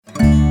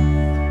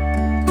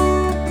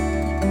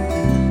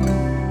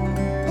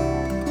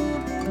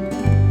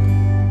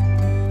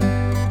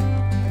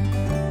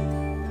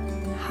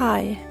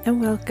Hi, and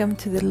welcome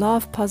to the Law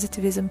of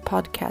Positivism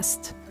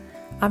podcast.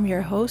 I'm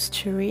your host,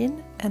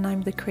 Shireen, and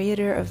I'm the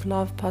creator of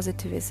Law of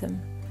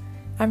Positivism.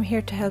 I'm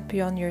here to help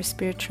you on your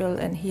spiritual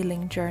and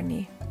healing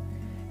journey.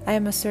 I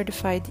am a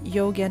certified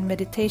yoga and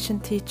meditation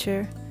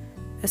teacher,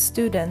 a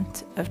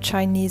student of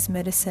Chinese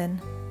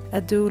medicine,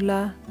 a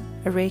doula,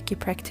 a Reiki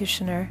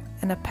practitioner,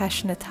 and a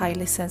passionate,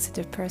 highly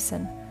sensitive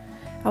person.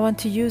 I want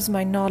to use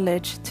my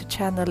knowledge to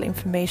channel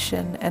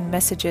information and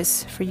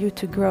messages for you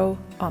to grow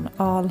on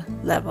all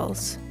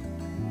levels.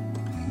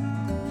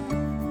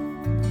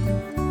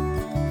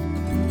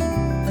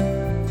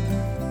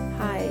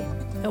 Hi,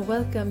 and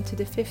welcome to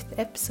the 5th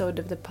episode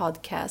of the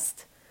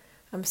podcast.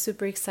 I'm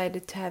super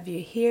excited to have you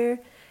here,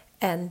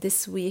 and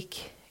this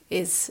week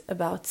is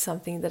about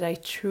something that I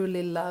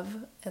truly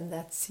love, and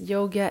that's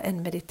yoga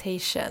and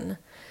meditation.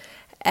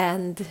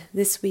 And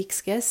this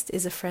week's guest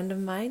is a friend of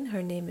mine.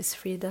 Her name is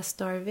Frida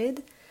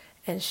Starvid,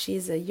 and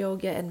she's a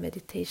yoga and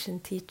meditation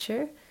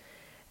teacher.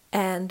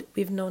 And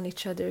we've known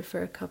each other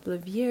for a couple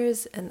of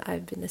years, and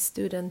I've been a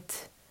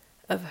student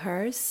of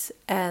hers.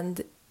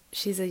 And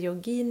she's a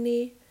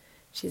yogini,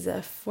 she's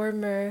a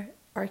former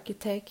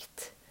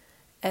architect,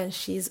 and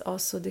she's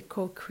also the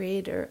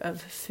co-creator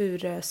of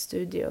Fura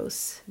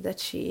Studios that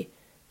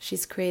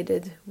she's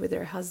created with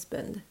her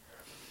husband.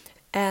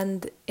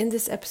 And in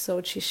this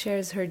episode, she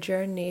shares her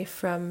journey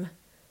from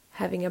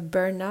having a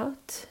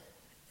burnout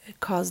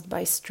caused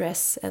by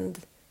stress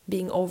and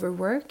being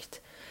overworked,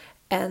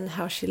 and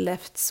how she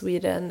left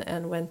Sweden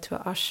and went to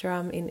an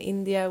ashram in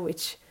India,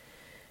 which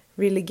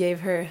really gave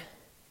her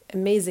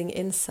amazing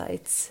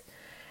insights.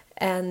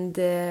 And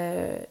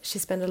she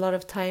spent a lot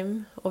of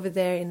time over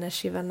there in a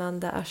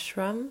Shivananda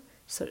ashram,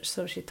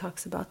 so she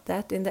talks about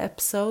that in the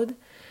episode.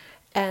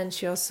 And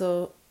she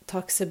also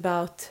talks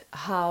about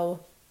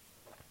how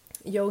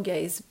yoga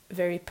is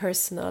very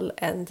personal,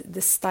 and the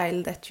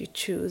style that you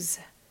choose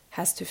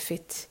has to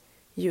fit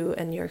you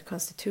and your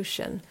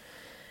constitution.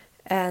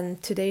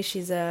 And today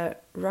she's a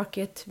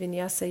Rocket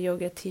Vinyasa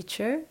yoga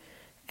teacher,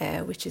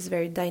 which is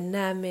very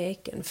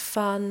dynamic and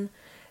fun.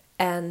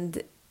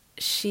 And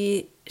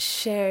she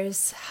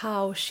shares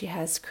how she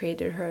has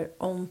created her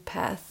own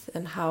path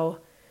and how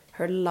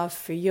her love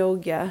for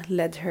yoga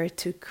led her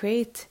to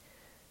create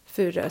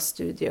Fura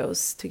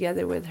Studios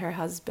together with her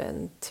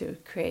husband to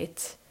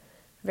create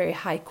very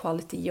high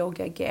quality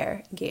yoga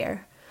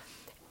gear.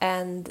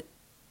 And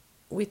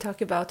we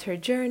talk about her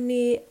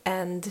journey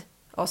and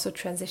also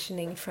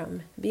transitioning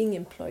from being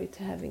employed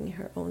to having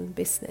her own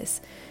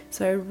business.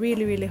 So I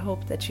really, really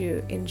hope that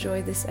you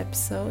enjoy this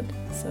episode.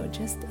 So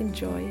just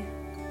enjoy.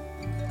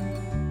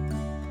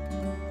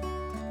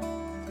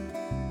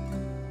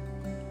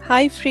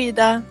 Hi,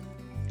 Frida.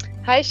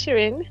 Hi,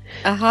 Shireen.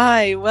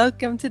 Hi,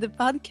 welcome to the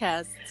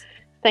podcast.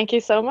 Thank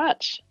you so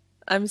much.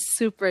 I'm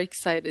super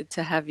excited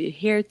to have you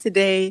here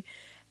today.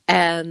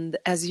 And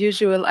as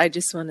usual, I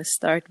just want to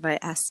start by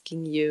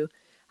asking you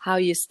how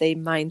you stay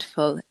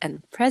mindful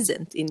and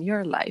present in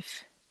your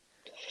life.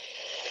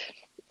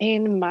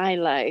 In my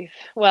life,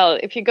 well,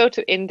 if you go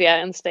to India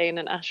and stay in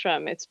an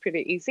ashram, it's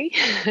pretty easy.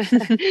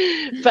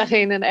 But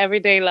in an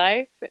everyday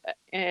life,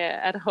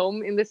 at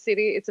home in the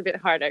city, it's a bit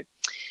harder.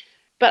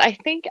 But I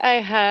think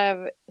I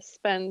have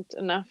spent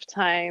enough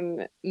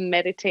time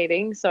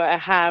meditating, so I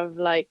have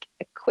like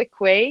a quick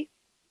way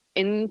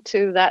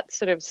into that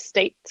sort of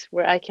state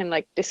where I can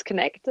like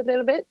disconnect a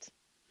little bit.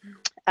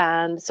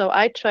 And so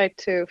I try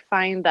to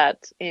find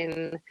that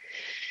in,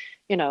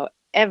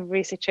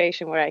 every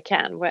situation where I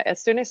can, where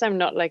as soon as I'm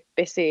not like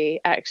busy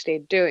actually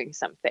doing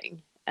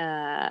something,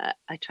 I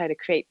try to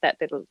create that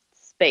little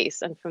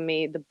space. And for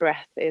me, the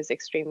breath is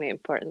extremely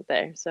important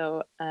there.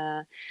 So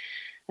I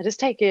just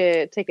take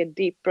a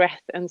deep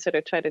breath and sort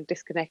of try to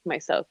disconnect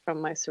myself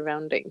from my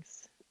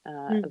surroundings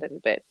a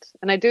little bit.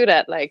 And I do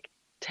that like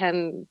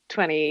 10,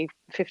 20,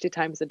 50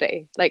 times a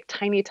day, like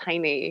tiny,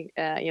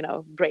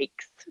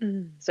 breaks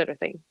sort of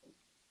thing.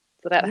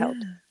 So that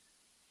helps.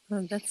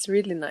 Well, that's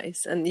really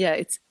nice. And yeah,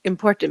 it's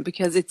important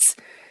because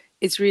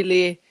it's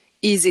really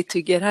easy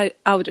to get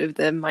out of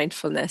the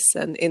mindfulness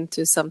and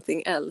into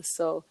something else.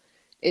 So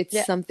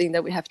it's something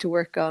that we have to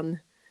work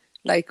on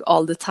like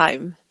all the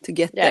time to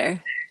get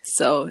there.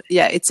 So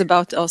yeah, it's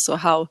about also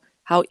how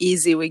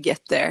easy we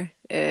get there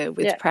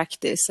with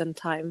practice and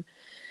time.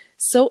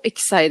 So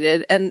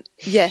excited. And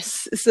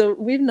yes, so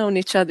we've known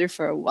each other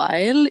for a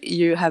while.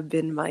 You have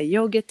been my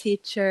yoga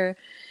teacher.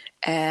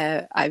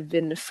 I've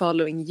been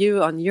following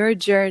you on your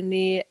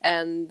journey,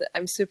 and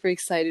I'm super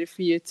excited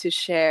for you to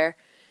share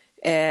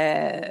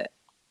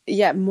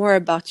more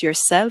about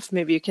yourself.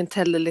 Maybe you can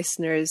tell the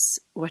listeners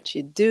what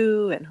you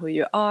do and who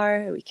you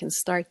are. We can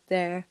start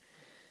there.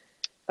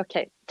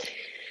 Okay.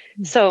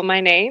 So my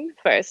name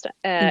first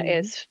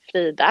is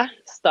Frida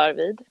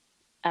Starvid.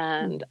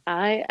 And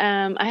I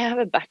have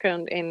a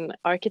background in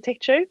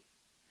architecture.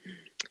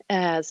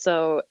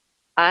 So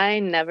I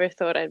never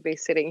thought I'd be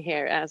sitting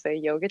here as a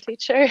yoga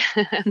teacher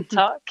and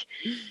talk.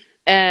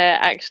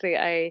 Actually,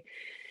 I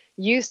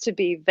used to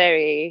be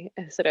very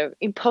sort of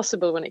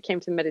impossible when it came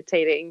to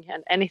meditating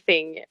and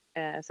anything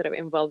sort of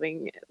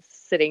involving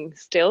sitting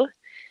still.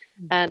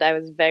 And I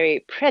was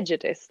very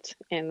prejudiced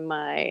in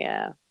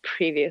my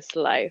previous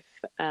life,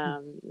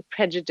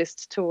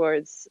 prejudiced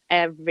towards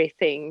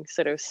everything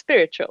sort of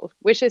spiritual,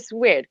 which is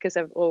weird because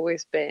I've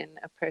always been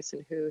a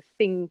person who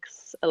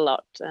thinks a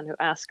lot and who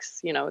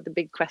asks, the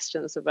big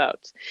questions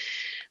about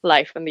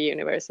life and the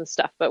universe and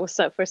stuff. But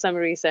for some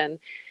reason,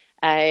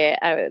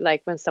 I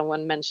like when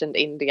someone mentioned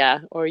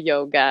India or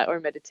yoga or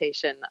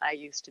meditation, I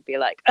used to be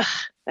like, ugh,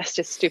 that's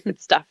just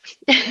stupid stuff.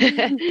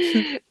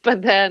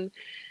 But then,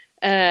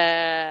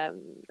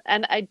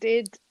 and I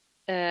did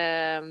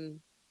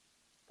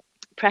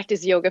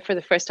practice yoga for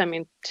the first time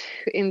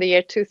in the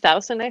year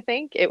 2000, I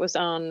think. It was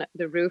on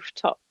the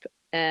rooftop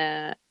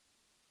of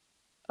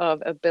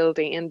a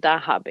building in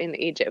Dahab in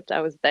Egypt.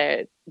 I was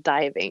there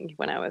diving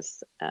when I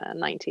was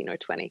 19 or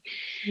 20.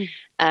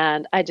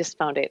 And I just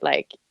found it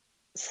like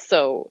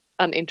so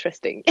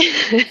uninteresting.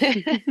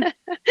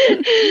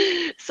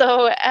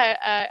 So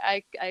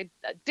I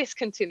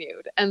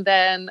discontinued. And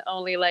then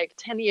only like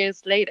 10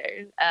 years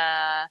later,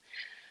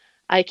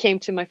 I came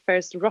to my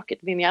first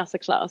rocket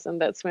vinyasa class,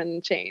 and that's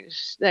when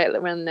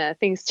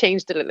things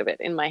changed a little bit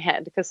in my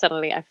head, because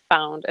suddenly I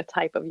found a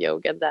type of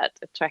yoga that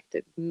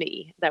attracted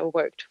me, that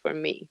worked for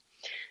me.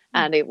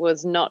 And it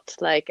was not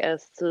like a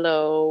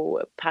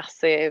slow,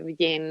 passive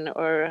yin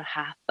or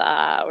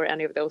hatha or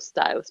any of those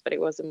styles, but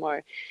it was a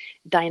more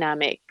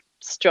dynamic,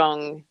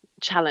 strong,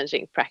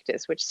 challenging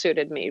practice, which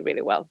suited me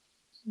really well.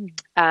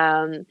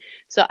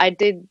 So I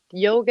did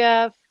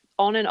yoga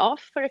on and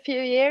off for a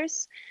few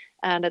years.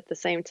 And at the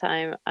same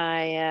time,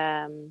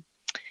 I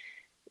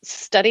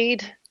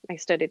studied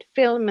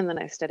film, and then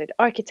I studied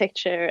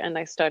architecture, and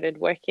I started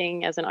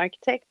working as an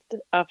architect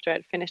after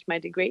I'd finished my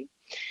degree.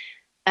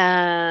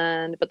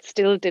 But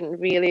still didn't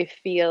really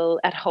feel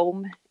at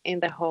home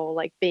in the whole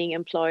like being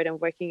employed and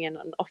working in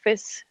an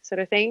office sort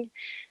of thing.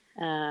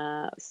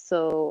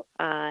 So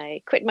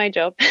I quit my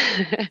job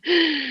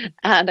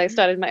and I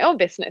started my own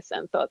business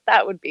and thought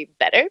that would be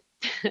better.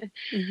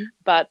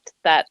 But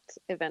that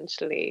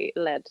eventually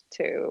led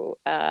to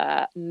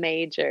a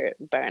major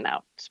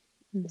burnout.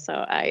 So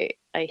I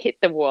hit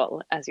the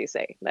wall, as you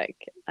say, like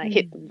I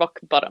hit rock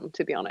bottom,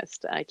 to be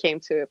honest. I came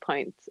to a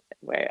point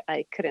where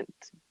I couldn't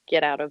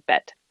get out of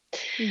bed.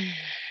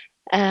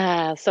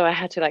 So I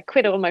had to like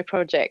quit all my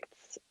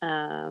projects,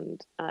 and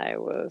I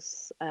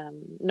was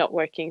not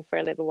working for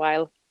a little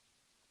while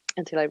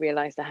until I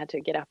realized I had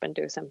to get up and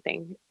do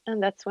something.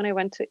 And that's when I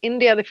went to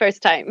India the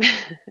first time.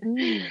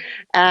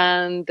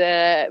 And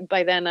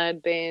by then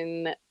I'd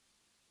been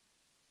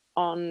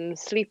on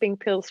sleeping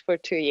pills for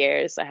 2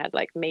 years. I had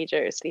like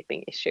major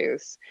sleeping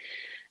issues.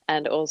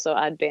 And also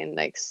I'd been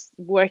like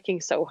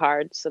working so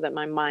hard so that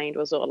my mind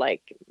was all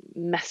like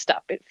messed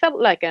up. It felt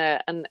like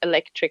an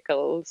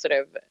electrical sort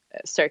of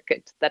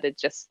circuit that had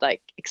just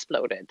like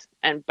exploded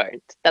and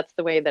burnt. That's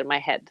the way that my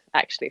head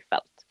actually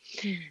felt.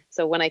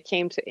 So when I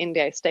came to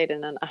India, I stayed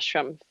in an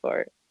ashram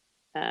for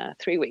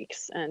 3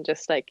 weeks and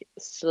just like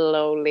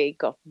slowly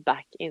got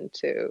back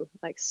into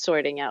like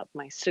sorting out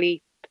my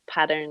sleep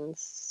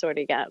patterns,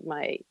 sorting out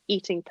my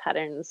eating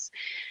patterns,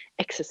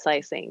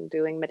 exercising,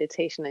 doing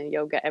meditation and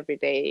yoga every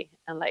day,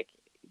 and like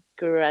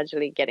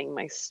gradually getting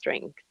my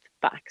strength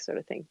back, sort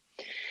of thing.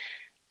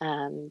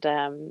 And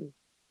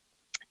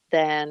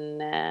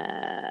then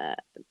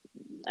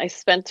I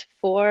spent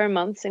 4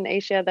 months in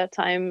Asia at that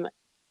time.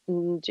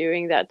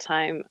 During that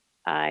time,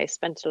 I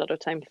spent a lot of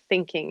time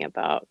thinking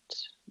about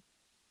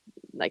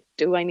like,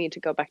 do I need to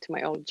go back to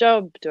my old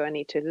job? Do I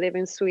need to live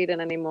in Sweden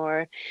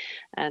anymore?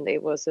 And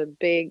it was a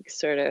big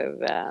sort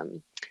of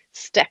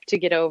step to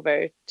get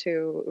over,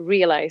 to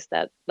realize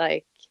that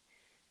like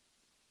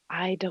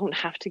I don't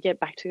have to get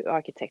back to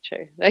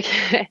architecture. Like,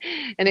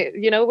 and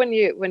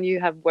when you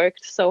have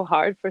worked so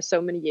hard for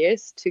so many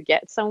years to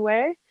get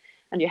somewhere,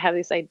 and you have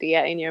this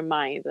idea in your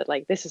mind that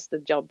like this is the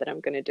job that I'm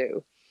going to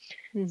do.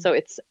 So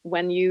it's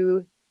when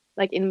you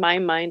like, in my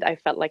mind, I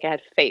felt like I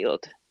had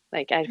failed.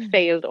 Like I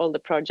failed all the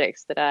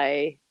projects that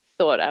I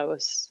thought I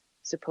was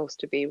supposed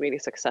to be really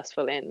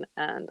successful in,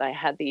 and I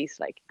had these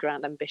like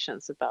grand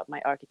ambitions about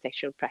my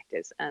architectural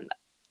practice, and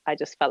I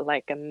just felt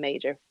like a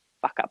major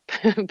fuck up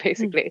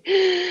basically.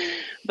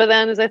 But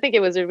then I think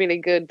it was a really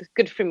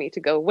good for me to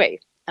go away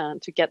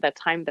and to get that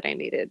time that I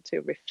needed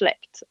to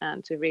reflect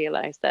and to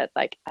realize that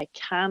like I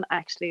can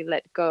actually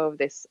let go of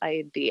this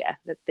idea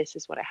that this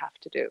is what I have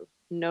to do.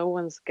 No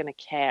one's gonna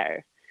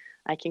care.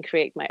 I can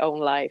create my own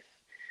life,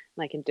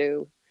 and I can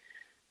do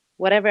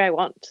whatever I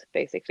want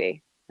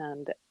basically,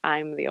 and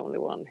I'm the only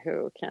one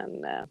who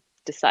can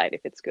decide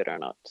if it's good or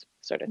not,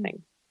 sort of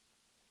thing.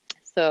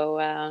 So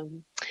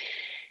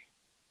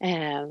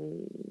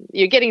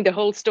you're getting the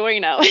whole story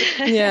now.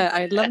 Yeah,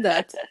 I love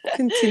that.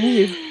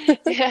 Continue.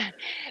 Yeah.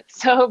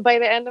 So by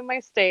the end of my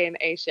stay in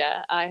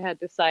Asia, I had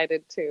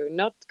decided to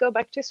not go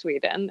back to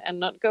Sweden and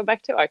not go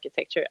back to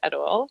architecture at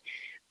all,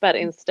 but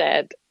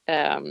instead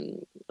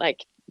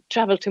like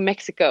travel to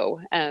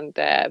Mexico and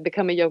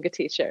become a yoga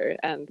teacher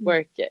and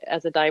work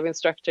as a dive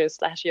instructor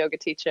 / yoga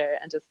teacher,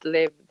 and just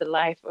live the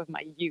life of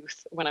my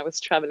youth when I was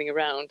traveling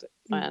around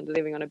and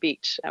living on a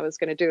beach. I was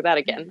going to do that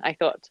again, I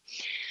thought.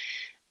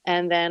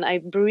 And then I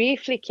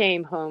briefly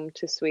came home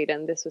to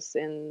Sweden. This was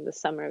in the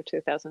summer of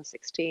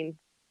 2016,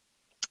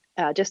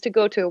 just to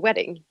go to a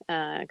wedding,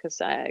 because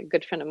a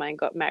good friend of mine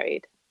got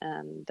married.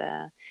 And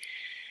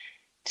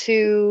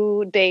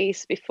 2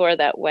 days before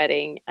that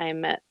wedding, I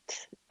met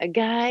a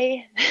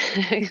guy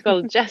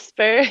called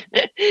Jesper,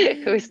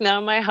 who is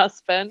now my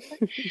husband.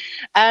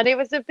 And it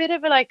was a bit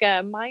of like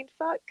a mind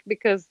fuck,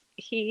 because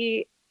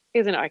he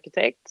is an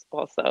architect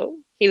also.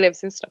 He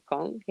lives in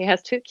Stockholm. He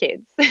has 2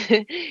 kids.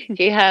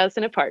 He has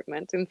an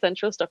apartment in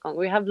central Stockholm.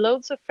 We have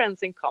loads of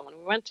friends in common.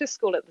 We went to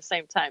school at the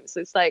same time.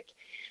 So it's like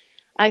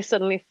I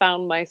suddenly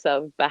found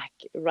myself back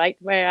right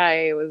where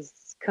I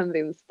was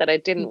convinced that I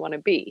didn't want to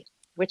be,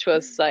 which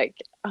was like,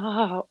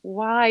 oh,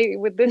 why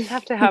would this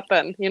have to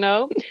happen?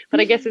 But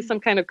I guess it's some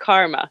kind of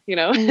karma,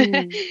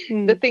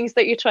 the things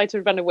that you try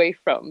to run away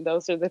from,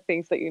 those are the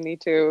things that you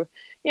need to,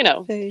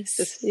 Face.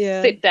 just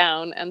Yeah. sit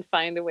down and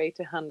find a way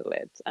to handle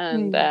it.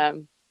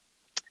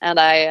 And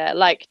I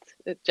liked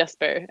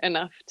Jesper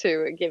enough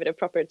to give it a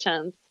proper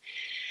chance.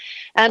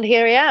 And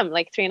here I am,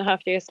 like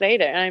 3.5 years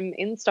later. I'm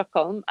in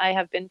Stockholm. I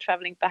have been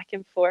traveling back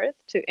and forth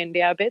to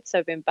India a bit. So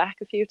I've been back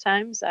a few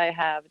times. I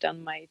have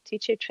done my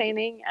teacher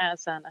training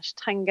as an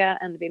Ashtanga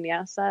and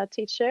Vinyasa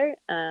teacher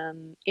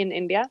in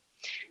India.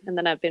 And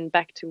then I've been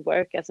back to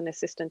work as an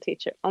assistant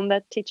teacher on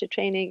that teacher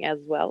training as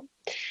well.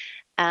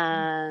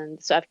 And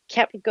so I've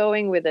kept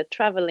going with the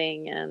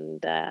traveling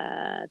and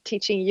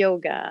teaching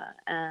yoga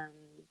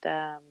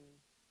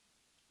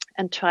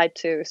and tried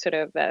to sort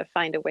of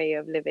find a way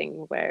of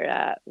living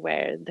where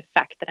the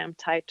fact that I'm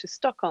tied to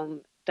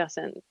Stockholm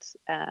doesn't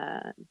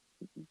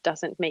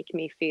make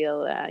me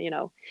feel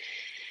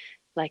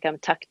like I'm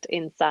tucked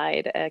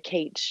inside a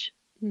cage,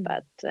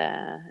 but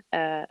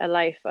a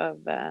life of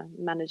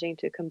managing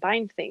to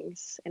combine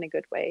things in a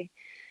good way.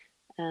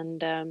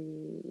 And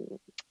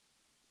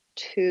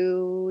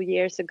 2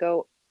 years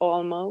ago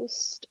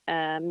almost,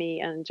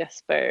 me and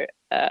Jesper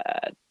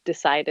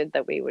decided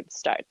that we would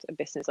start a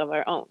business of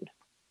our own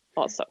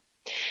also.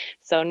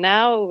 So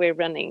now we're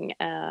running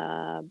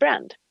a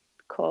brand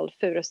called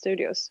Fura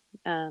Studios,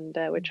 and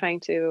we're trying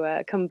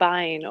to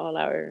combine all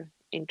our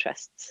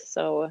interests.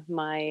 So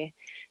my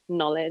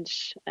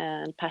knowledge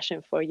and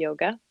passion for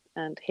yoga,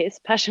 and his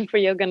passion for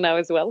yoga now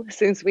as well.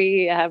 Since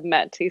we have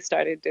met, he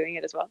started doing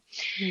it as well.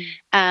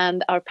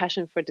 And our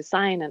passion for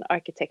design and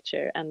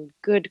architecture and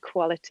good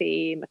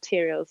quality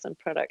materials and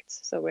products.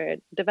 So we're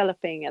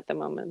developing at the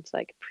moment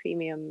like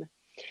premium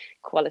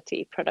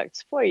quality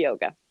products for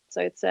yoga. So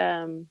it's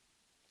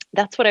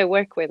that's what I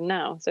work with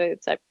now. So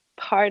it's a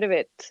part of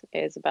it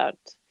is about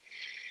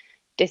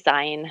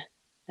design,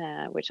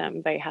 which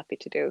I'm very happy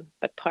to do.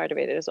 But part of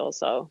it is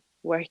also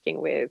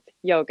working with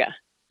yoga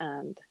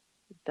and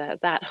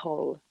that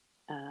whole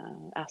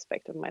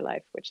aspect of my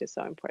life, which is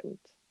so important.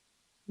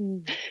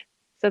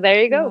 So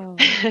there you go. Wow.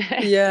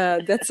 Yeah,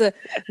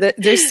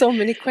 there's so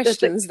many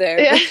questions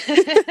there. Yeah.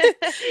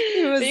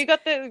 It was, you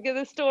got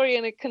the story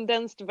in a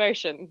condensed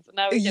version. So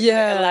now we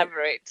can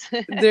elaborate.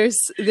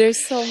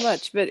 there's so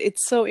much, but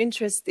it's so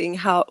interesting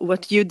how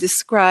what you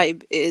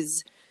describe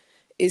is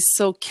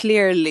so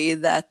clearly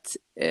that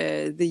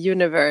the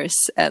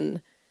universe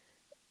and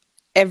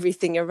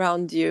everything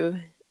around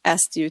you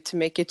asked you to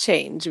make a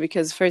change,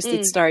 because first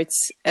it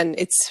starts, and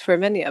it's for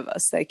many of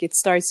us, like it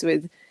starts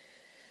with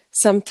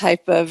some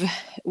type of,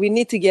 we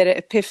need to get an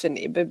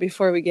epiphany, but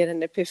before we get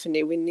an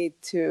epiphany we need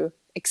to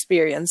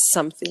experience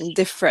something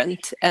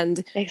different.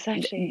 And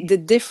exactly. the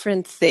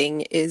different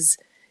thing is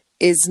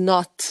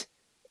not,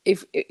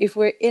 if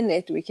we're in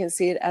it we can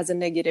see it as a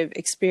negative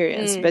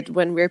experience, but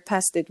when we're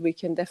past it we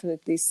can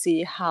definitely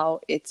see how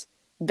it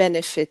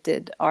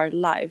benefited our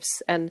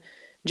lives. And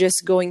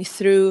just going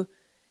through,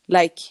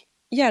 like,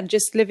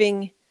 just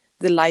living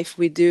the life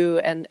we do,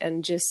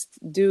 and just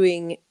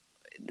doing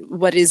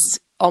what is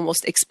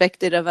almost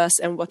expected of us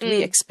and what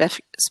we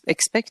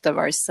expect of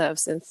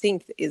ourselves and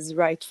think is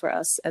right for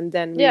us. And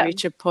then we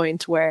reach a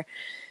point where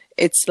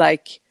it's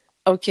like,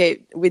 okay,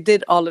 we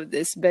did all of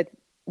this, but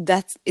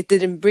it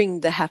didn't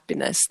bring the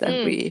happiness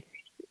that we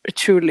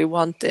truly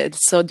wanted.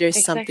 So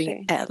there's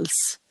something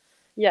else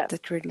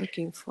that we're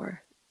looking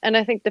for. And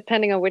I think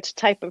depending on which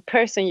type of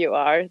person you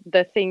are,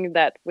 the thing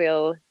that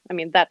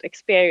that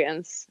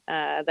experience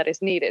that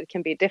is needed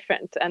can be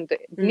different, and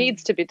it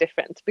needs to be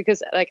different,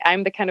 because like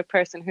I'm the kind of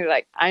person who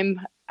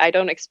I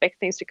don't expect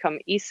things to come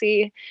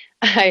easy.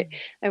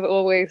 I've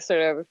always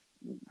sort of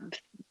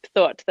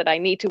thought that I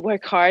need to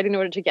work hard in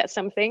order to get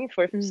something.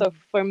 So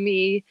for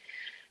me,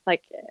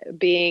 like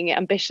being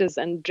ambitious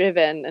and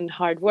driven and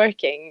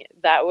hardworking,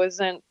 that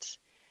wasn't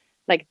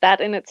like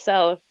that in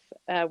itself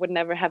would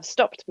never have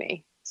stopped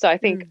me. So I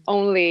think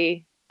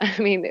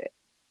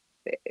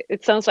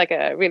it sounds like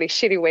a really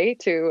shitty way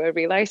to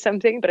realize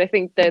something, but I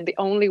think that the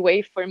only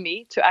way for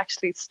me to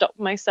actually stop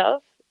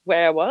myself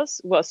where I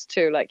was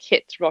to like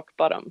hit rock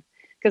bottom,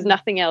 because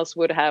nothing else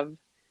would have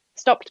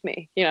stopped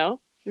me,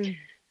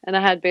 And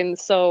I had been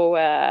so,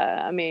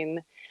 I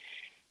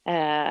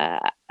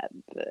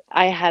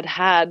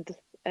had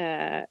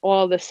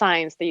all the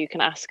signs that you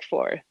can ask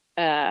for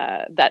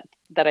that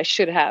that I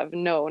should have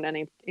known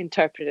and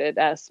interpreted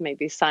as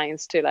maybe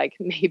signs to like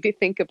maybe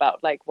think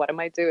about like what am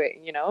I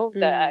doing, you know,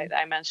 that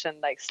I mentioned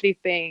like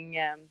sleeping,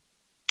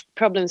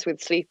 problems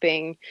with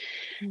sleeping,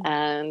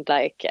 and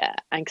like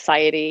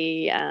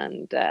anxiety,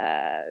 and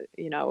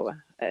you know,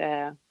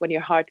 when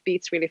your heart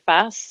beats really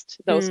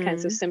fast, those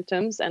kinds of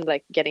symptoms, and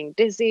like getting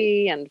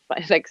dizzy, and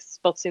like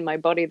spots in my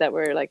body that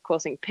were like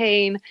causing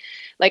pain,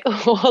 like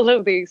all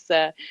of these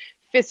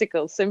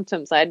physical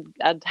symptoms I'd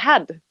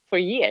had for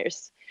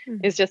years.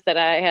 It's just that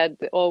I had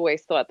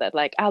always thought that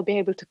like I'll be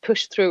able to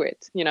push through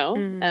it, you know,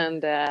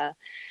 and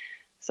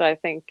so I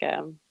think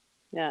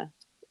yeah.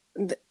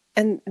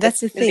 And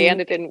that's the thing. In the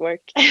end, it didn't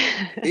work.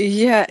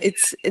 Yeah,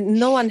 it's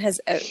no one has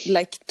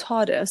like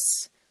taught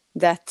us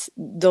that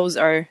those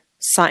are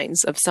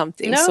signs of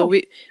something. No. So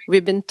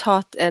we've been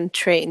taught and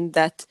trained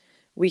that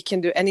we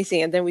can do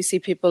anything, and then we see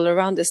people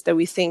around us that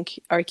we think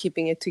are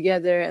keeping it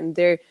together, and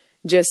they're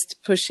just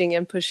pushing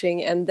and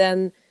pushing, and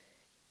then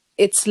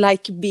it's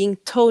like being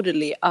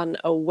totally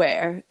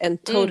unaware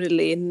and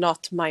totally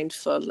not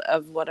mindful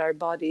of what our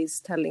body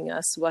is telling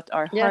us, what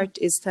our heart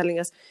is telling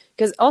us.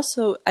 Because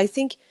also, I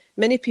think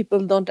many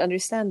people don't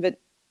understand, but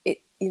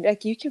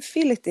like you can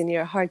feel it in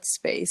your heart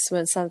space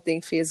when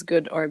something feels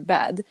good or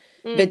bad.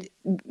 But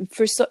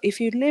if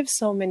you live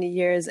so many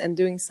years and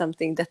doing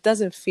something that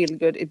doesn't feel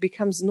good, it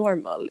becomes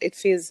normal. It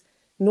feels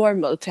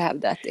normal to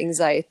have that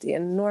anxiety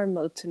and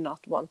normal to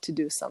not want to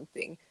do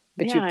something,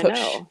 but you push.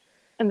 I know.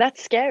 And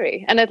that's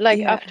scary. And it like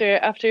after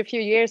a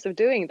few years of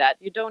doing that,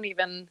 you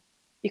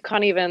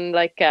can't even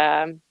like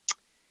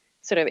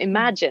sort of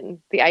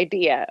imagine the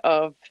idea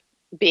of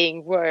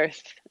being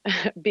worth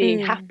being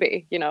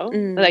happy, you know.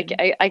 Like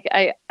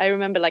I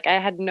remember like I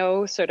had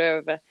no sort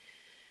of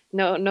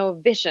no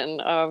vision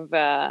of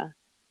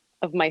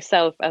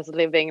myself as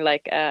living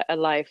like a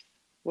life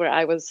where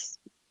I was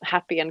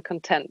happy and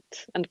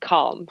content and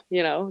calm,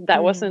 you know.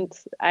 That wasn't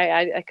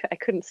I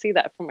couldn't see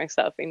that for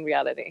myself in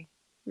reality.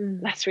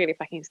 That's really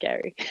fucking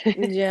scary.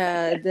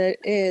 Yeah, there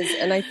is.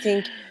 And I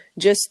think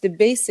just the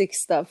basic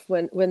stuff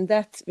when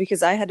that,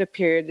 because I had a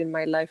period in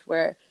my life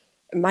where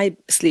my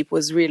sleep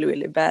was really,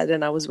 really bad,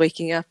 and I was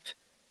waking up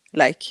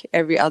like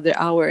every other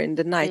hour in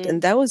the night,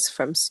 and that was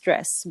from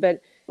stress.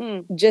 But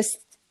just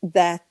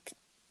that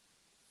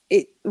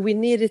we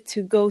needed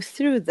to go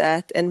through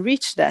that and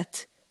reach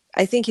that.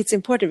 I think it's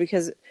important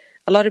because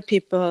a lot of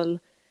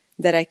people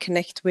that I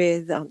connect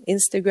with on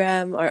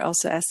Instagram are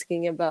also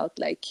asking about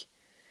like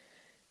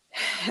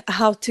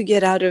how to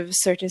get out of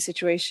certain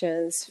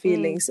situations,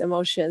 feelings,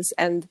 emotions,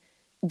 and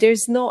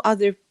there's no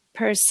other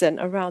person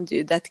around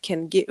you that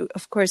can give.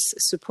 Of course,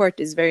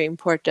 support is very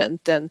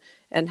important, and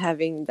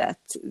having that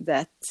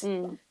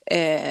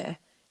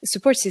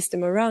support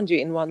system around you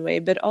in one way,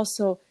 but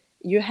also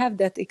you have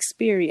that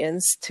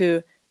experience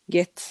to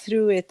get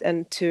through it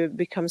and to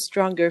become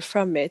stronger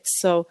from it.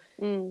 So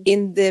when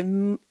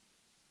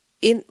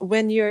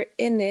you're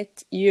in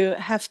it, you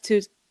have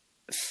to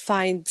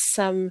find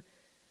some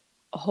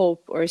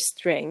hope or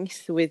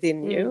strength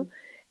within you.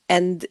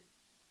 And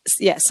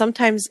yeah,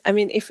 sometimes, I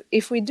mean,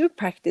 if we do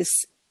practice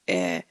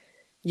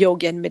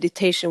yoga and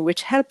meditation,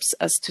 which helps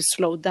us to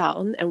slow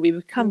down and we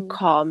become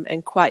calm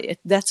and quiet,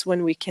 that's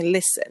when we can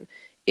listen.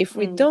 If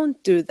we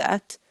don't do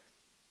that,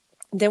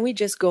 then we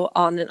just go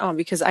on and on.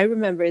 Because I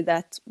remember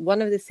that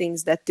one of the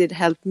things that did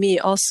help me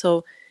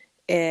also,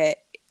 I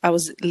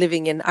was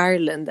living in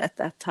Ireland at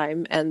that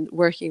time and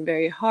working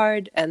very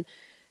hard, and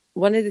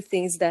one of the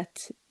things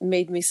that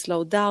made me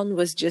slow down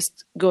was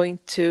just going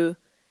to,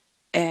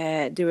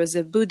 there was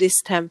a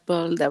Buddhist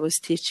temple that was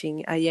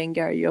teaching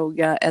Iyengar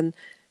yoga, and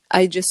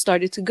I just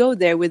started to go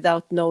there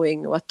without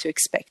knowing what to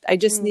expect. I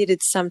just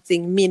needed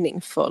something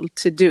meaningful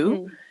to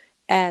do.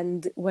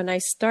 And when I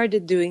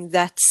started doing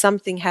that,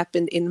 something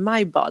happened in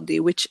my body,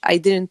 which I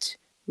didn't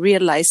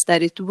realize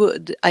that it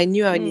would. I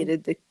knew I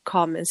needed the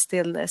calm and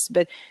stillness,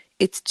 but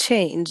it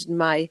changed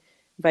my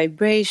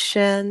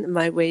vibration,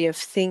 my way of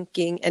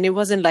thinking. And it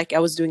wasn't like I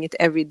was doing it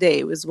every day.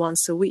 It was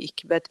once a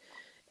week. But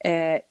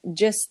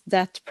just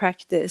that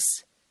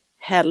practice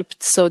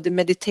helped. So the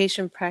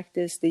meditation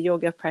practice, the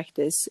yoga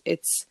practice,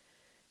 it's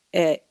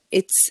a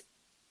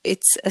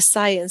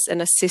science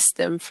and a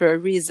system for a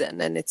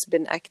reason. And it's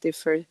been active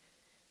for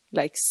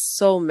like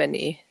so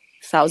many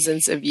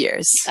thousands of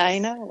years. I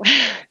know.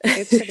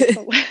 It's really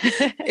cool.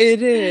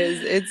 It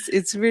is.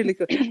 It's really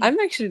cool. I'm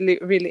actually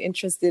really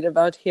interested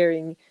about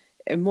hearing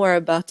more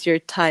about your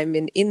time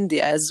in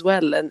India as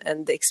well,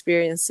 and the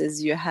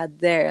experiences you had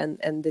there,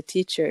 and the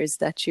teachers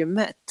that you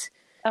met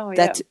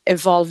that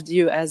evolved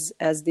you as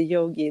the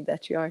yogi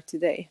that you are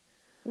today.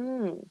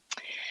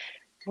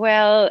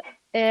 Well,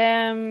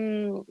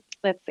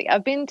 let's see.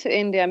 I've been to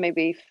India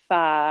maybe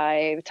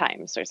 5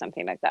 times or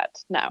something like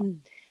that now.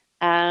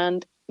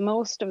 And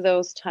most of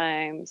those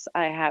times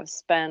I have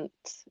spent,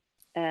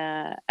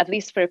 at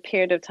least for a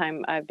period of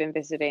time, I've been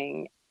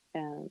visiting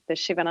the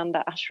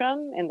Shivananda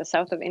ashram in the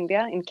south of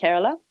India, in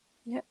Kerala.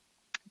 Yeah.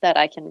 That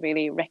I can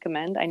really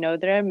recommend. I know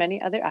there are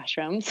many other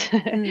ashrams,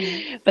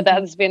 but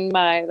that's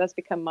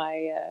become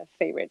my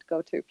favorite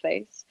go-to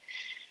place.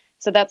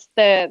 So that's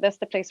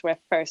the place where I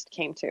first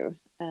came to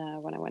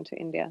when I went to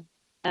India.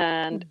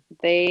 And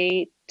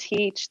they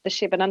teach the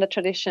Shivananda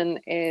tradition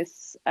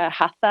is a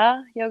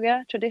Hatha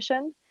yoga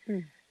tradition.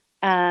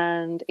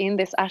 And in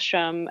this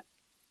ashram,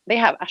 they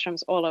have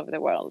ashrams all over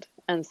the world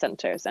and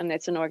centers. And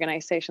it's an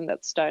organization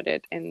that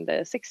started in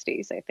the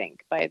 60s, I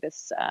think, by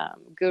this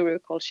guru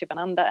called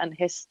Shivananda and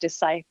his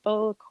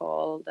disciple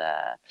called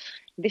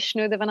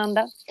Vishnu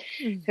Devananda,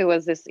 who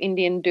was this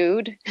Indian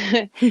dude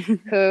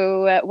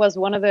who was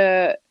one of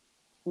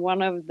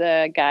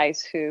the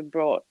guys who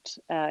brought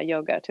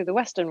yoga to the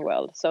Western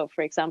world. So,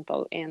 for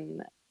example,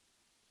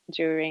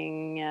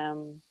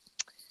 during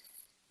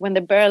when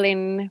the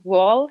Berlin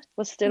Wall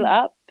was still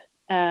up,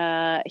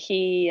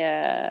 he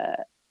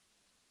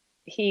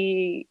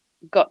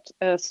got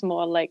a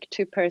small like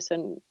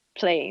 2-person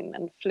plane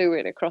and flew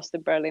it across the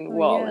Berlin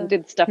Wall and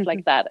did stuff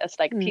like that as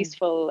like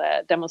peaceful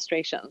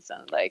demonstrations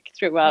and like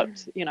threw out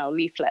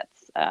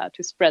leaflets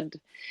to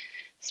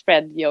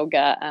spread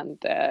yoga and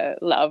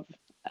love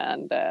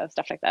and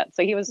stuff like that.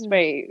 So he was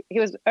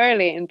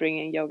early in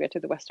bringing yoga to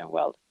the Western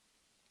world.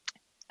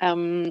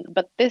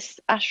 But this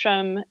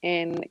ashram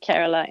in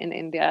Kerala in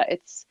India,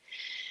 it's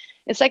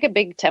like a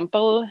big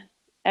temple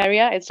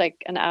area. It's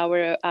like an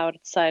hour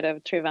outside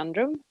of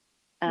Trivandrum,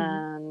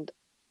 and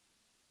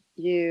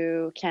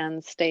you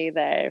can stay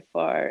there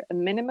for a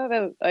minimum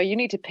of, you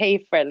need to pay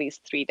for at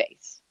least 3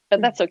 days,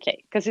 but that's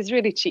okay because it's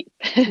really cheap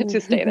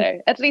to stay there,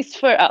 at least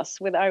for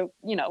us with our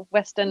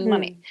Western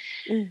money.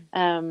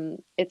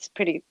 It's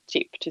pretty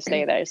cheap to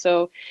stay there.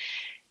 So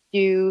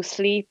you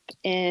sleep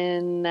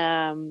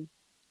in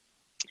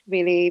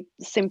really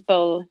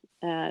simple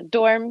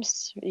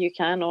dorms. You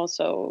can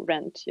also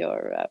rent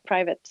your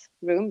private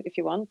room if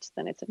you want,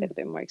 then it's a little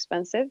bit more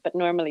expensive, but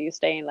normally you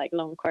stay in like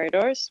long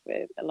corridors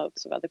with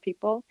lots of other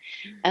people,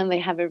 and they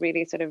have a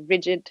really sort of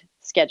rigid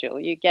schedule.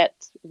 You get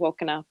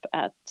woken up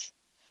at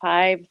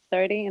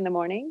 5:30 in the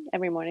morning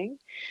every morning,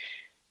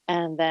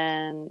 and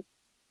then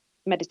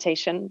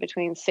meditation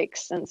between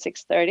 6 and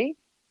 6:30,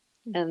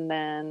 and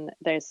then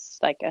there's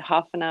like a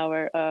half an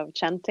hour of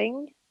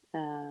chanting,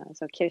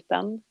 so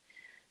kirtan,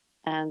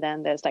 and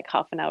then there's like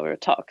half an hour of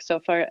talk. So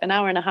for an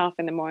hour and a half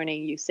in the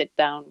morning, you sit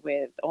down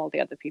with all the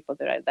other people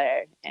that are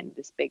there in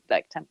this big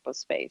like temple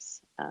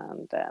space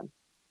and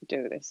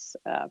do this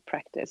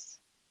practice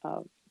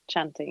of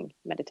chanting,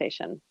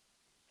 meditation,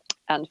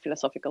 and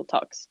philosophical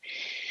talks.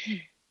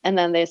 And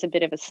then there's a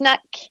bit of a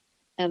snack,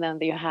 and then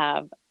you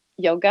have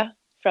yoga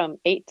from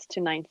 8 to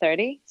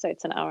 9:30. So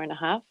it's an hour and a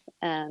half,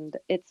 and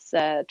it's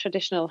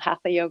traditional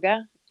hatha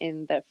yoga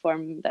in the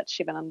form that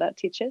Shivananda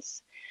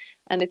teaches.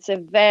 And it's a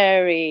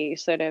very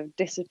sort of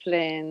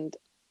disciplined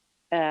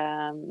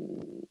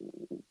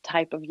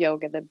type of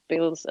yoga that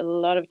builds a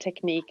lot of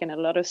technique and a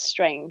lot of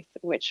strength,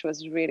 which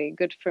was really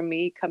good for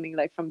me coming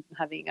like from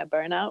having a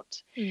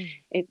burnout.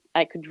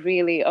 I could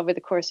really, over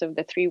the course of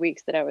the 3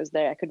 weeks that I was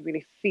there, I could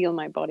really feel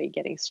my body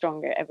getting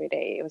stronger every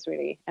day. It was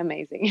really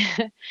amazing.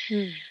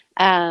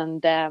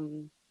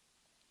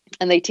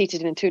 And they teach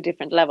it in 2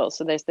 different levels.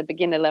 So there's the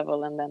beginner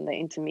level and then the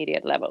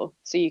intermediate level.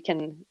 So you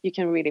can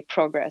really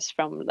progress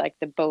from like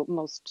the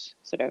most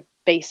sort of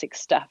basic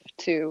stuff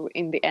to,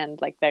 in the end,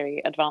 like very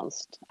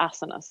advanced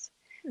asanas.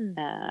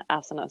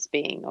 Asanas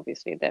being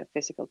obviously the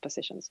physical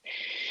positions.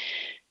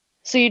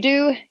 So you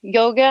do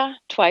yoga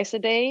twice a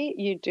day.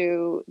 You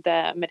do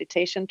the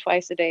meditation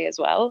twice a day as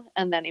well.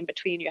 And then in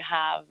between you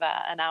have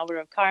an hour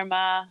of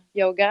karma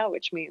yoga,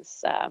 which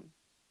means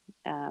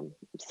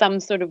some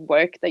sort of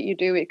work that you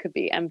do. It could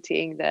be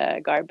emptying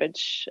the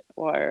garbage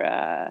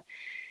or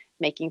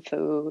making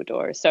food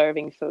or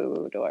serving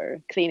food or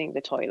cleaning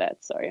the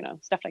toilets or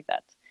stuff like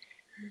that.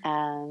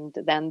 And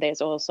then there's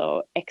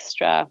also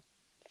extra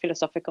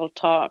philosophical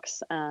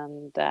talks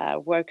and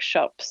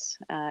workshops.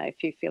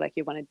 If you feel like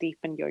you want to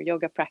deepen your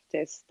yoga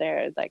practice,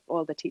 there like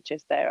all the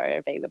teachers there are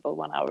available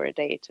 1 hour a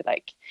day to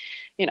like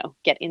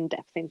get in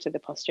depth into the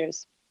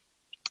postures.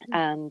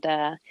 And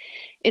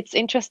it's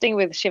interesting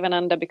with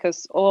Shivananda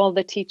because all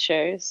the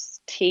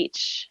teachers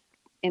teach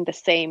in the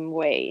same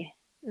way.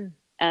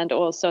 And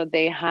also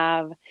they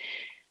have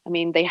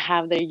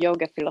their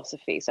yoga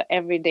philosophy. So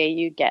every day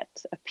you get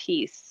a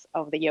piece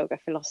of the yoga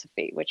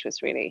philosophy, which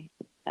was really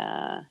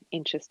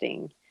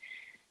interesting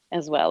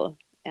as well.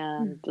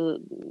 And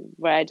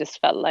where I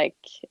just felt like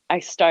I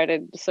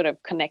started sort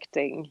of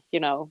connecting,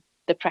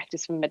 the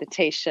practice of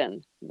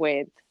meditation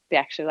with the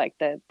actual like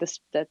the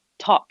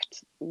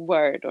talked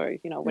word, or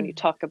when you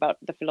talk about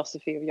the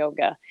philosophy of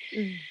yoga,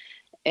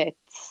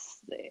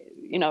 it's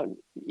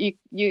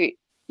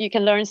you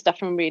can learn stuff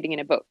from reading in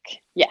a book,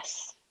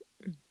 yes,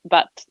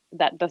 but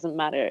that doesn't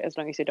matter as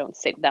long as you don't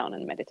sit down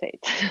and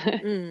meditate.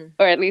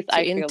 Or at least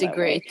I feel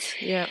integrate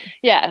that way.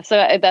 Yeah, so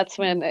that's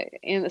when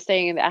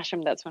staying in the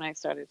ashram, that's when I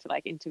started to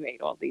like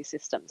integrate all these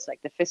systems,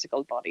 like the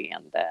physical body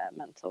and the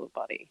mental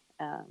body.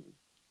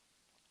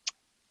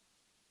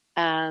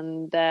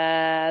 And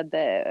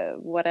the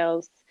what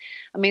else?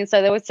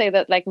 So I would say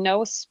that like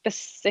no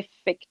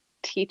specific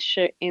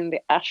teacher in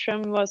the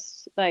ashram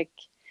was like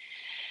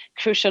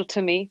crucial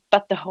to me,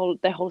 but the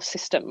whole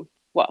system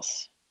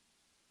was.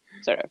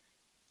 sort of.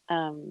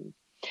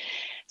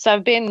 So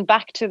I've been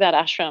back to that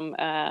ashram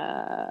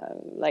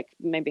like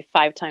maybe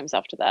 5 times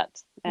after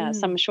that.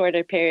 Some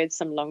shorter periods,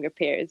 some longer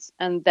periods,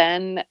 and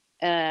then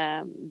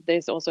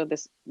there's also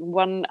this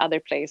one other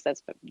place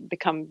that's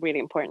become really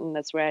important.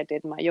 That's where I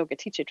did my yoga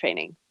teacher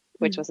training,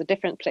 which was a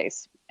different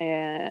place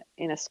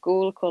in a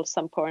school called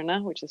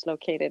Sampurna, which is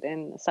located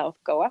in South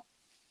Goa.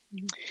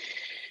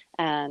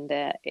 And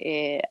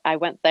I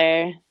went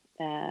there.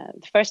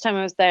 The first time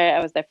I was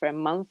there for a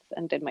month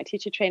and did my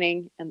teacher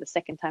training. And the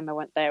second time I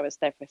went there, I was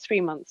there for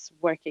 3 months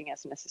working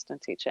as an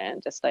assistant teacher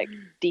and just like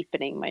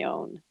deepening my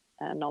own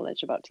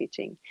knowledge about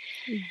teaching.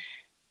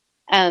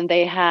 And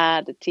they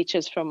had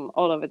teachers from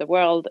all over the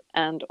world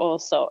and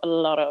also a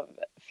lot of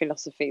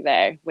philosophy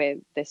there with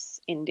this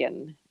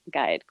Indian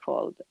guide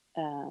called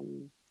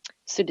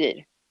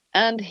Sudhir.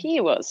 And he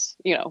was,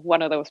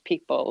 one of those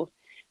people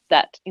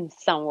that in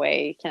some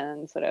way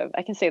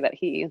I can say that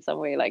he in some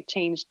way like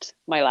changed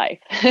my life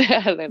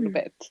a little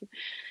bit.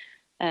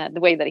 The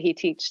way that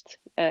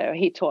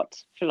he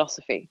taught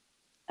philosophy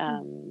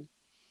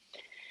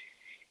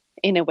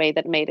in a way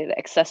that made it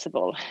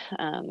accessible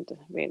and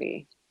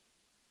really,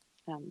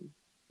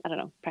 I don't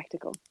know,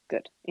 practical,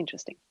 good,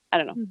 interesting. I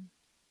don't know.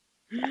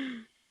 Yeah.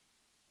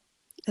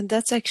 And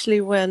that's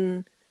actually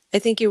when, I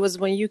think it was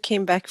when you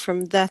came back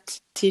from that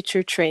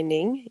teacher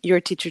training, your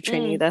teacher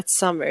training that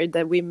summer,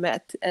 that we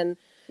met. And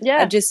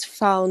I just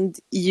found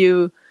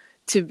you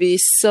to be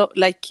so,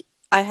 like,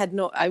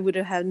 I would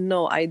have had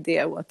no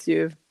idea what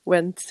you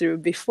went through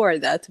before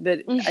that, but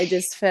I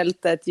just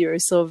felt that you were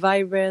so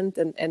vibrant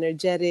and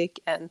energetic,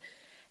 and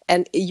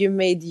you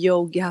made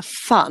yoga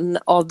fun,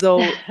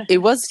 although it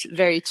was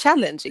very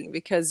challenging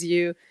because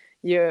you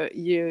were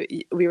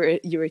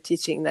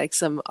teaching like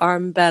some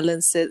arm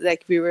balances,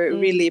 like we were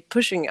really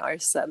pushing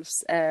ourselves.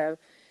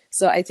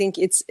 So I think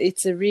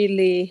it's a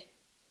really,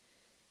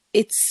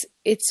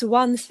 it's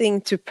one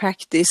thing to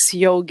practice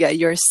yoga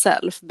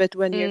yourself, but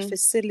when you're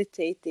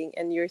facilitating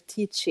and you're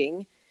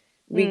teaching,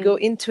 we go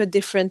into a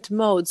different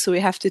mode. So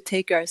we have to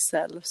take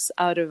ourselves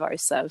out of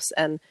ourselves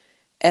and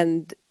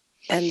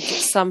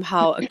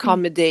somehow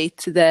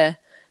accommodate the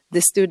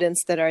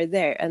students that are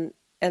there. And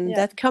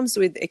that comes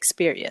with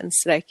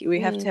experience. Like we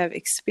have to have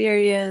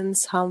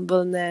experience,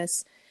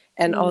 humbleness,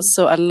 and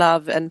also a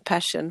love and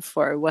passion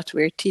for what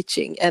we're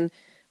teaching. And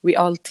we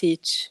all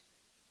teach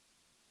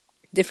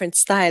different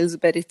styles,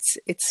 but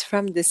it's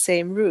from the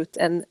same root.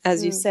 And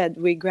as you said,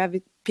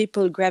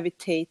 people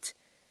gravitate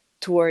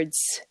towards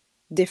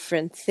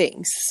different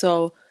things.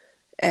 So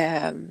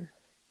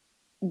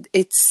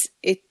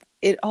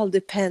it all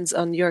depends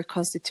on your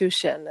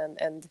constitution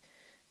and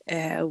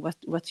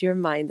what your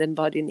mind and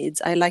body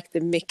needs. I like the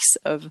mix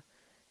of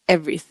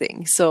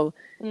everything. So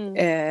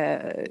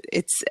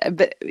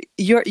but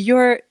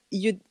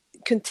you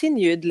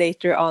continued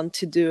later on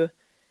to do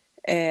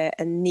a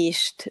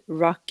niched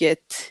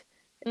rocket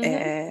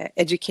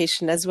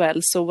education as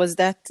well. So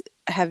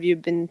have you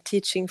been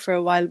teaching for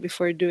a while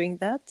before doing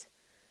that?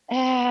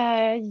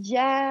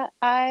 Yeah,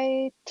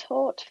 I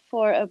taught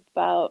for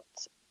about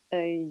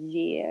a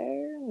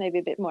year, maybe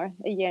a bit more,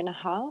 a year and a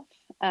half,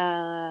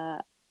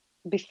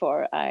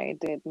 before I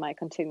did my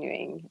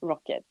continuing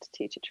rocket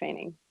teacher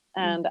training.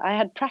 And I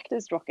had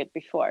practiced rocket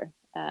before,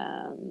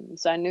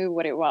 so I knew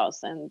what it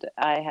was, and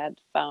I had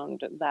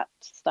found that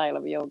style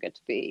of yoga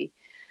to be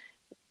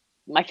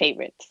my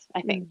favorite,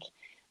 I think.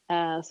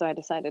 So I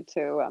decided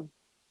to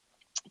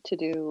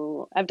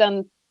do. I've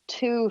done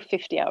 2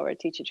 50-hour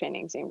teacher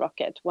trainings in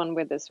rocket. One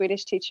with a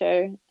Swedish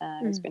teacher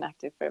who's been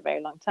active for a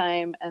very long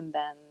time, and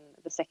then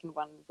the second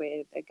one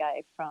with a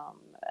guy from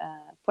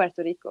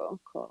Puerto Rico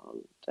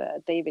called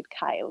David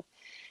Kyle.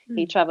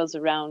 He travels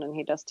around and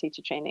he does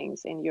teacher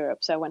trainings in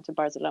Europe. So I went to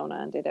Barcelona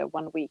and did a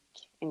 1-week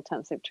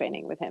intensive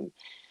training with him.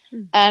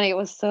 And it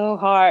was so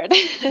hard, but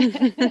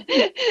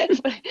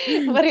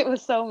it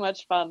was so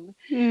much fun.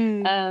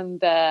 And,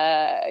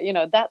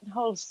 that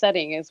whole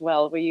setting as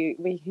well, where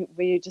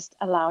you just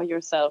allow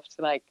yourself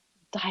to like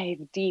dive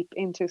deep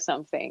into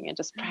something and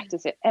just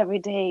practice it every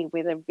day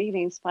with a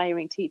really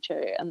inspiring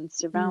teacher and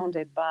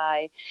surrounded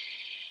by,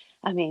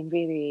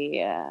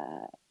 really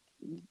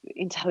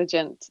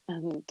intelligent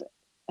and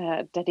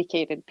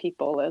dedicated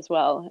people as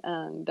well.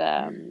 And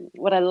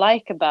what I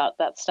like about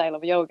that style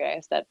of yoga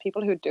is that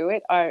people who do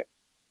it are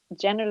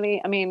generally,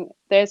 I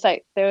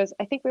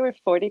think we were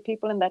 40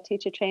 people in that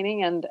teacher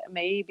training and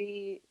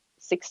maybe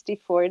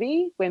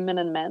 60-40 women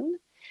and men.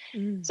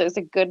 So it's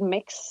a good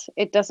mix.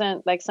 It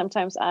doesn't, like,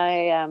 sometimes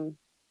I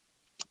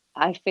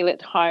feel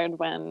it hard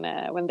when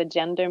the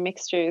gender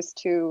mixture is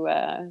too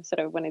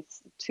when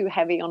it's too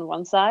heavy on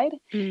one side.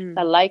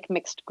 I like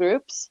mixed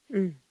groups,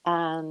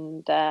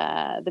 and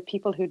the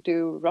people who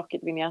do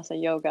rocket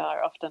vinyasa yoga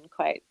are often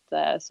quite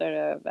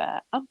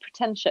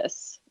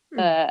unpretentious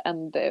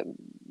and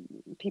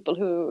people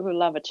who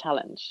love a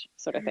challenge,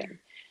 sort of thing.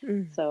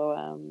 So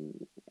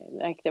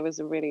there was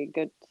a really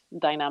good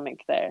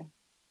dynamic there.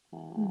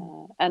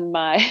 And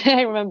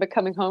I remember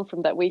coming home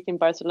from that week in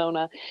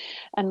Barcelona,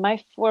 and my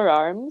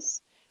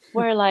forearms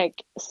were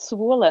like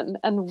swollen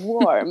and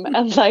warm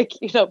and like,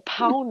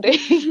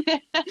 pounding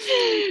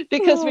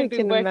because Oh, I we've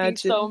been can working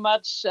so imagine.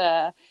 much.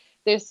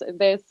 There's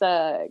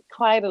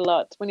quite a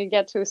lot. When you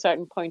get to a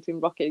certain point in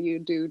rocket, you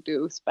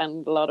do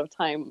spend a lot of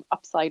time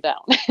upside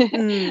down.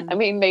 I Mm,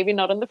 mean, maybe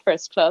not in the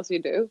first class you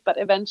do, but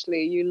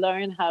eventually you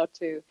learn how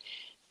to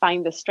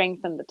find the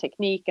strength and the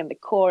technique and the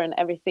core and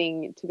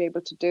everything to be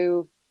able to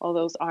do all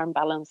those arm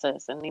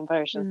balances and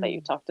inversions that you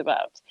mm, talked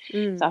about.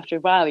 So mm. after a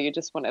while, you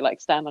just want to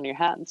like stand on your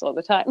hands all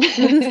the time.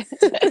 Mm.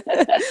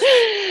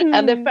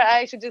 And Mm,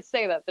 I should just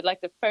say that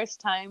like the first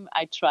time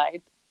I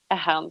tried a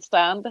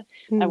handstand,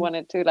 I mm.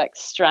 wanted to like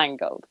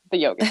strangle the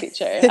yoga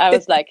teacher. I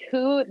was like,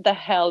 who the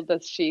hell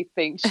does she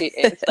think she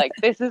is? Like,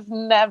 this is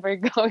never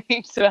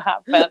going to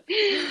happen.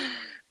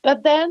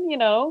 But then,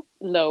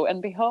 lo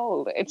and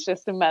behold, it's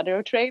just a matter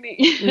of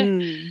training.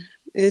 Mm,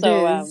 it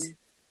So, is.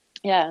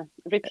 yeah,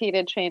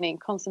 repeated training,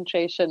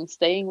 concentration,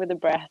 staying with the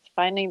breath,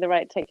 finding the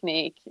right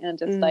technique, and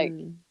just like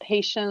Mm,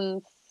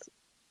 patience,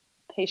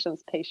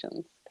 patience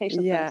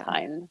and yeah.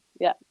 time.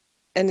 Yeah,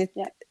 And it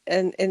yeah,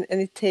 and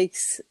it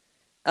takes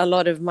a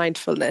lot of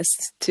mindfulness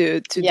to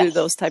do yes,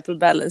 those type of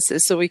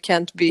balances. So we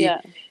can't be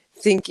yeah,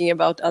 thinking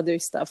about other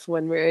stuff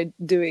when we're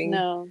doing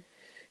no,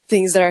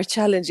 things that are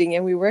challenging,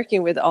 and we're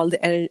working with all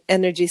the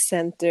energy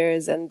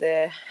centers and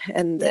the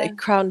yeah,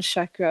 crown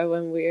chakra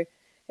when we're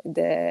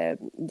the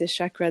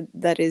chakra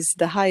that is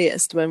the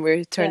highest when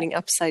we're yeah, turning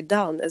upside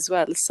down as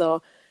well.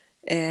 So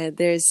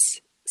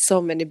there's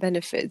so many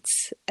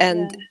benefits,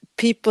 and yeah,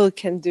 people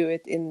can do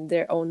it in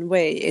their own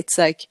way. It's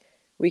like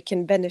we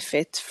can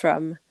benefit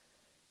from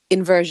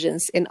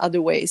inversions in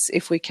other ways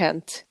if we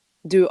can't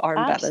do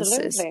arm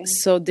balances. absolutely.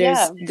 So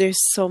Yeah, there's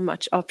so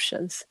much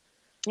options.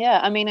 yeah.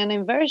 I mean, an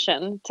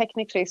inversion,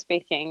 technically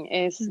speaking,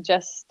 is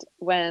just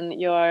when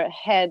your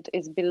head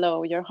is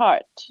below your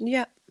heart.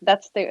 Yeah,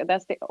 That's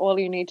the all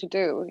you need to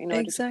do in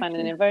order to find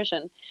an exactly.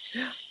 inversion.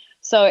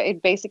 So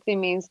it basically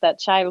means that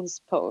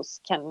child's pose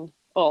can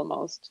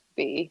almost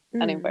be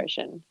an Mm,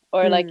 inversion,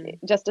 or like mm,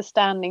 just a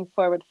standing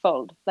forward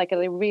fold, like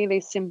a really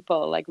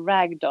simple, like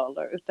ragdoll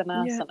or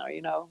yeah, uttanasana,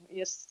 you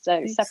just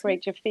exactly.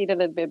 separate your feet a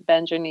little bit,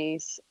 bend your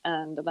knees,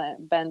 and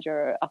then bend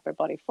your upper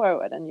body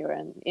forward, and you're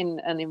in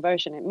an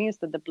inversion. It means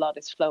that the blood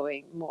is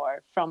flowing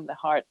more from the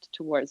heart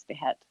towards the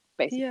head,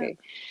 Yeah. basically.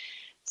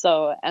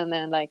 So, and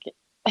then like,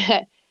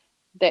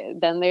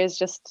 then there's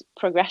just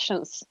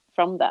progressions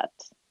from that,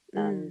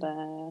 and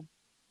Mm,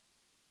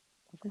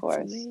 of that's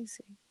course.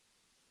 amazing.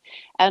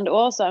 And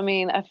also, I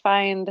mean, I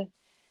find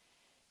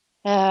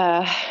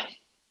uh,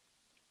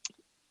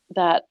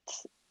 that,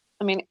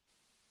 I mean,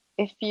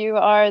 if you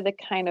are the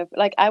kind of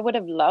like, I would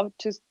have loved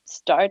to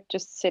start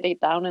just sitting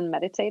down and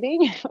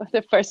meditating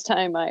the first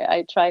time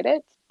I tried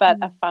it, but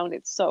I Mm, found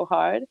it so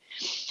hard.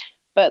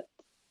 But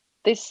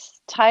this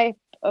type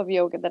of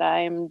yoga that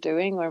I am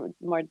doing, or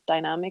more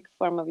dynamic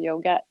form of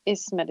yoga,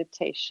 is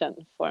meditation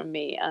for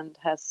me and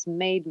has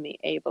made me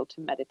able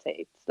to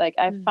meditate. Like,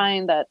 I mm,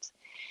 find that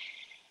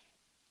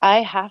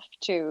I have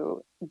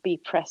to be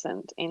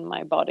present in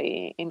my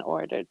body in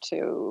order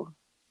to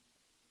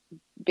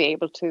be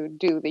able to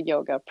do the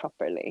yoga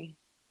properly.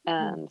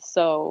 mm, And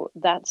so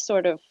that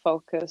sort of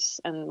focus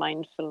and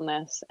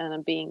mindfulness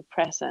and being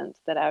present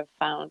that I've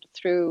found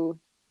through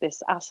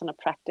this asana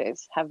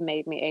practice have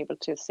made me able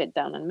to sit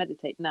down and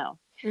meditate now,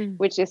 mm,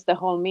 which is the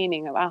whole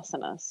meaning of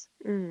asanas.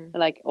 mm,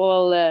 Like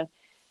all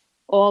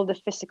the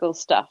physical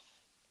stuff,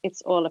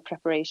 it's all a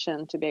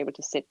preparation to be able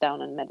to sit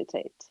down and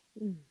meditate.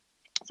 mm.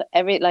 So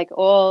every like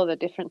all the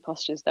different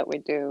postures that we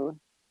do,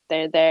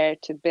 they're there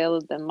to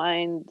build the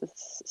mind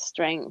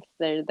strength.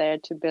 They're there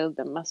to build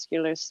the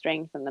muscular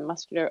strength and the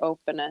muscular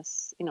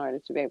openness in order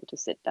to be able to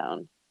sit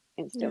down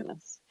in Yeah.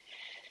 stillness.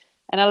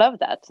 And I love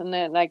that. And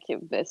then, like,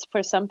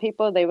 for some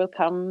people, they will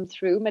come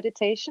through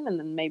meditation and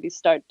then maybe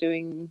start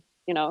doing,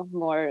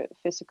 more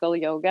physical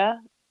yoga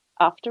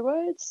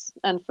afterwards.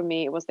 And for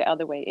me, it was the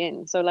other way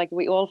in. So like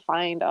we all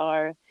find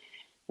our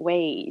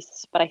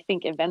ways, but I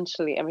think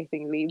eventually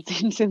everything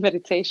leads into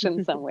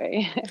meditation some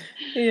way.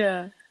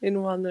 Yeah,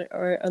 in one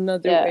or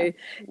another Yeah, way.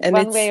 And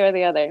one way it's or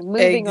the other,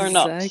 moving or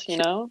not. exact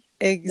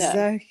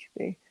Yeah,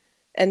 exactly.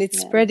 And it's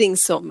yeah, spreading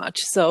so much.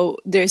 So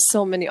there's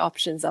so many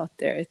options out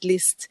there, at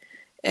least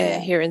yeah,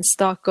 here in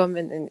Stockholm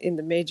and in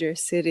the major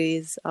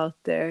cities out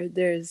there.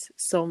 There's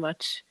so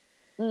much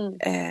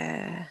mm,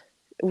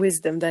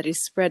 wisdom that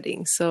is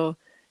spreading. So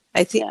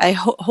I think yeah,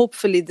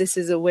 hopefully this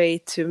is a way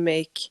to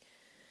make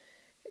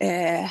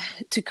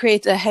to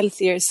create a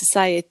healthier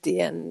society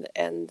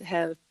and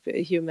help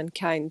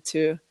humankind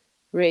to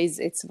raise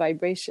its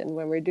vibration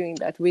when we're doing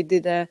that. We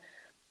did a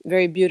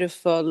very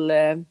beautiful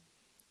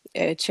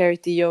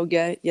charity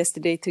yoga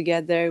yesterday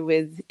together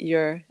with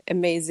your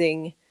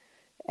amazing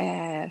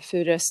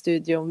Fura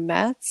Studio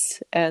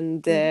mats,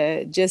 and mm,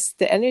 just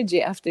the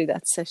energy after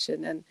that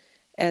session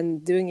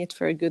and doing it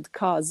for a good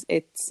cause.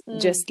 It mm,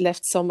 just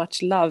left so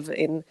much love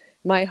in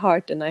my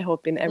heart, and I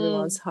hope in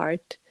everyone's mm,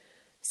 heart.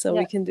 So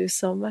we yeah, can do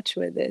so much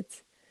with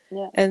it.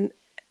 yeah, And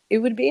it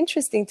would be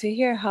interesting to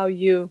hear how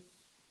you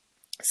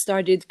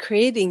started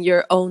creating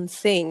your own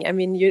thing. I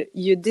mean,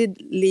 you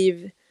did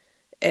leave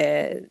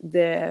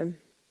the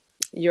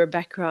your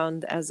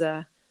background as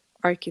a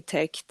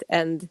architect,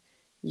 and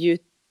you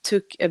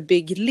took a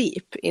big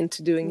leap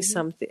into doing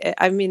something.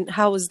 I mean,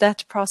 how was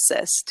that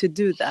process to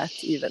do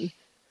that even?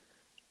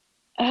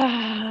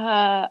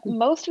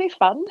 Mostly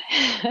fun.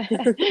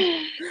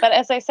 But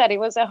as I said, it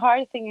was a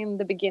hard thing in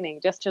the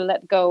beginning just to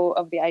let go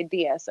of the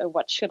ideas of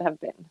what should have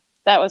been.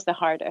 That was the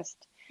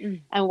hardest.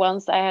 And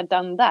once I had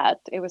done that,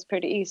 it was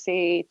pretty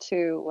easy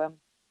to,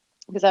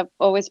 because I've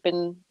always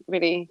been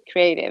really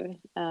creative.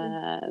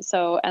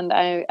 So, and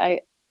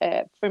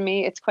for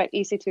me, it's quite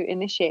easy to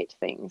initiate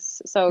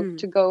things. So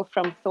to go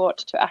from thought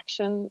to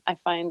action, I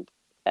find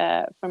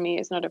for me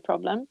is not a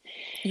problem.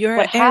 You're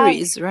What have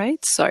Aries, right?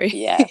 Sorry.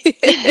 Yes.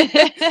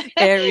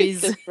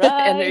 Aries Surprise.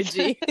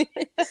 energy.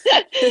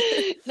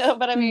 No,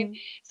 but I mean,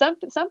 some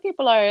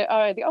people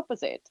are the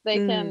opposite. They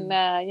can,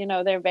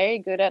 they're very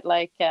good at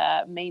like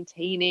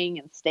maintaining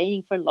and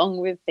staying for long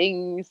with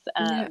things,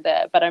 Yeah.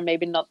 and but are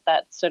maybe not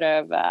that sort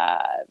of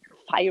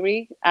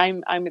fiery.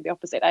 I'm the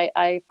opposite.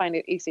 I find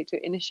it easy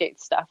to initiate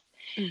stuff,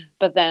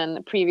 but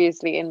then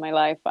previously in my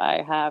life,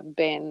 I have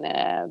been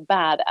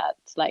bad at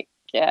like.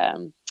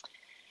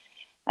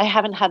 I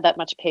haven't had that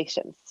much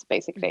patience,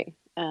 basically.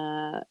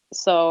 And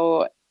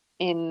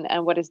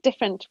what is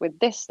different with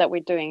this that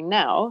we're doing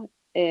now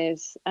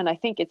is, and I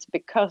think it's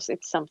because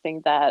it's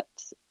something that,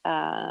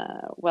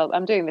 well,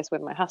 I'm doing this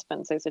with my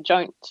husband, so it's a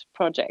joint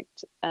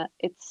project.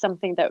 It's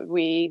something that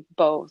we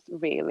both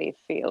really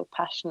feel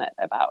passionate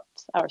about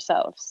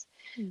ourselves.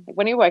 Like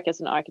when you work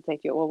as an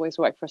architect, you always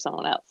work for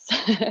someone else.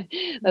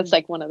 That's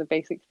like one of the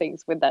basic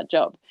things with that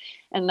job.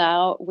 And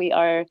now we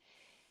are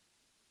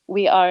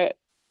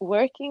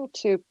working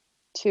to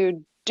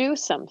do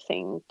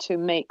something to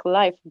make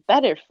life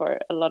better for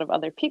a lot of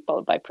other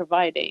people by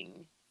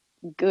providing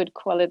good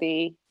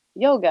quality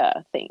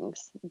yoga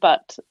things,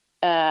 but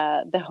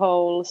the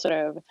whole sort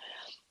of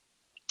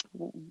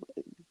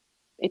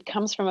it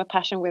comes from a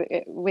passion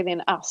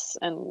within us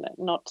and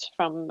not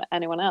from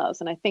anyone else.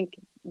 And I think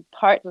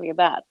partly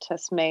that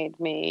has made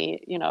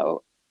me,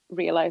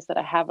 realize that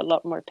I have a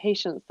lot more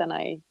patience than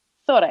I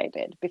thought I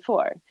did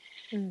before.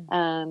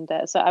 And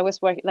so I was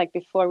working, like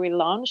before we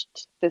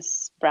launched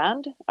this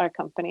brand, our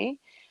company,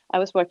 I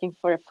was working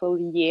for a full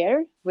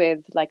year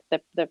with like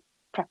the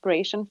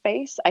preparation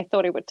phase. I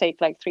thought it would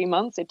take like 3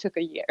 months. It took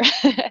a year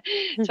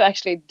to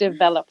actually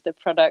develop the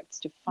products,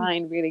 to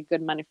find really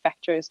good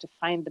manufacturers, to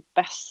find the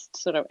best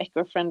sort of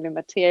eco-friendly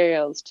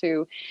materials,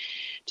 to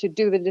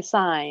do the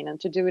design and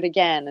to do it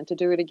again and to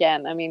do it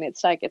again. I mean,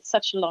 it's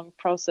such a long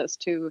process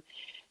to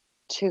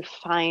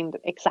find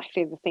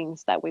exactly the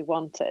things that we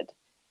wanted.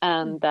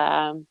 And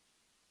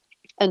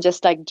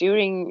just like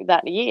during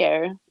that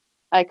year,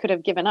 I could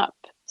have given up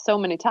so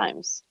many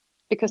times,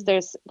 because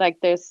there's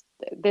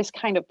this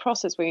kind of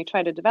process where you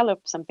try to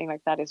develop something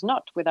like that is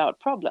not without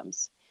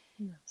problems.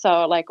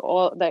 So like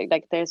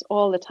there's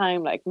all the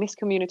time like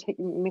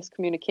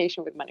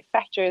miscommunication with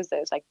manufacturers.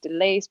 There's like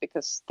delays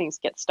because things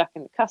get stuck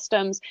in the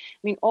customs.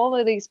 I mean, all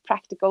of these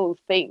practical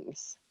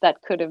things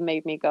that could have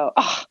made me go,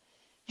 oh,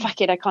 fuck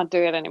it, I can't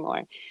do it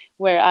anymore.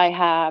 Where I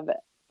have,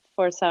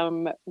 for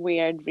some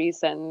weird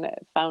reason,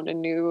 found a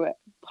new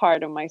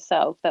part of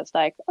myself that's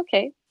like,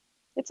 okay,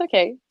 it's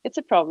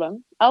a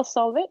problem, I'll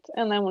solve it,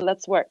 and then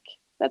let's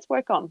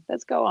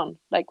go on.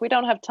 Like we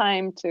don't have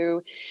time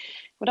to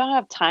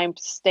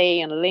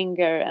stay and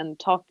linger and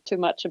talk too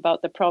much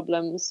about the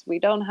problems. We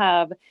don't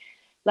have,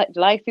 like,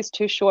 life is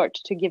too short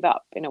to give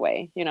up in a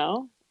way,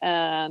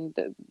 and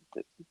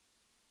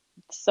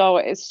so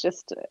it's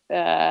just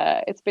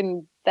it's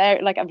been there.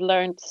 Like I've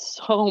learned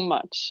so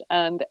much,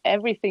 and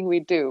everything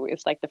we do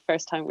is like the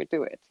first time we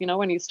do it.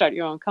 When you start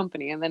your own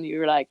company and then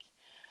you're like,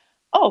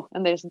 oh,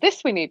 and there's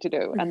this we need to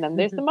do, and then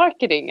there's the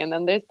marketing, and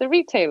then there's the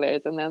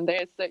retailers, and then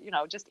there's the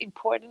just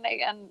importing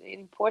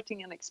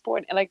and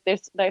exporting. Like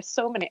there's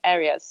so many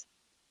areas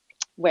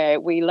where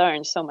we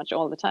learn so much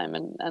all the time,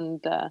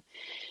 and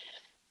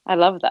I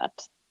love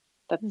that.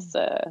 That's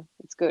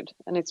it's good,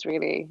 and it's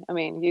really, I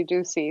mean, you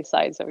do see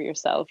sides of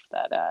yourself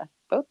that are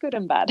both good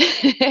and bad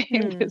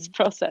in this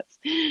process.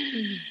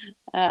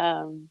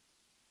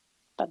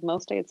 But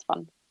mostly it's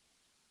fun.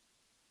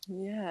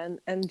 Yeah,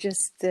 and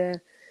just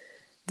the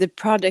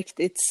product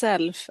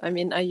itself. I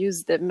mean, I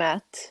use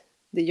the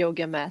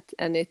yoga mat,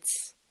 and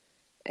it's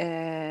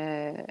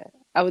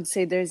I would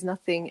say there's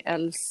nothing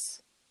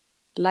else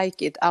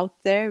like it out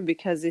there,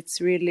 because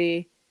it's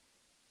really,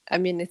 I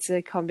mean, it's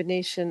a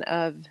combination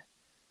of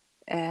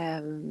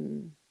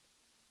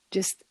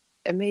just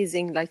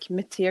amazing like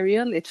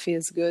material. It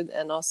feels good,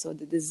 and also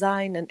the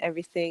design and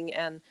everything.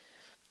 And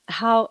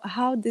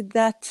how did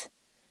that,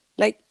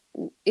 like,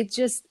 it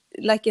just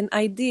like an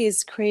idea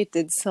is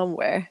created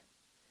somewhere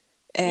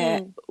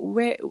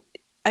where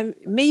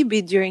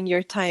maybe during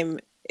your time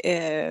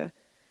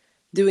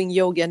doing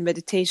yoga and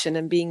meditation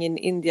and being in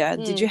India,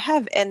 did you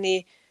have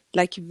any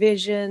like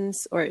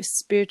visions or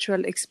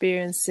spiritual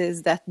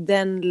experiences that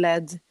then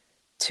led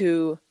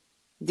to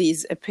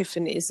these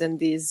epiphanies and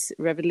these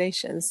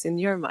revelations in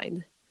your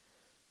mind?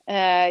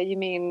 You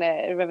mean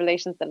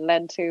revelations that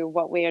led to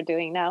what we are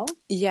doing now?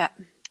 Yeah.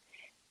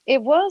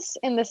 It was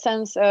in the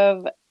sense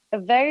of a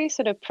very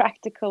sort of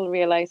practical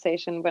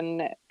realization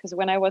because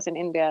when I was in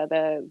India,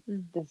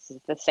 this is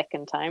the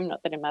second time,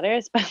 not that it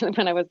matters, but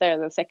when I was there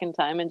the second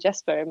time, and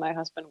Jesper, my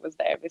husband, was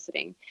there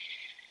visiting,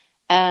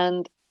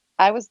 and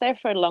I was there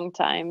for a long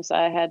time, so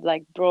I had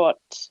like brought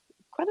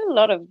quite a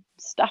lot of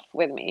stuff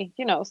with me,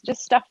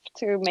 just stuff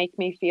to make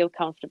me feel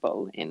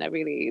comfortable in a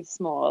really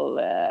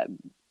small,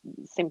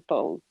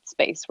 simple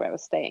space where I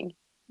was staying.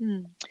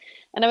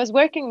 And I was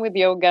working with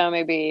yoga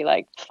maybe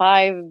like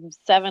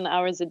 5-7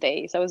 hours a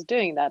day. So I was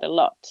doing that a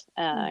lot,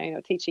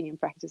 teaching and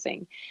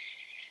practicing.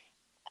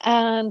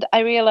 And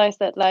I realized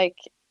that like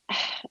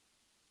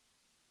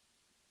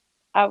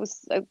I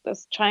was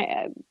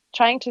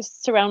trying to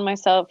surround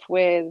myself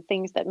with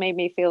things that made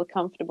me feel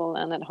comfortable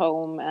and at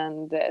home,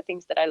 and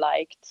things that I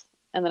liked.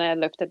 And then I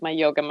looked at my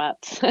yoga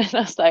mat and I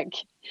was like,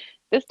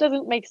 this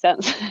doesn't make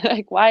sense.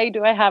 Like, why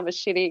do I have a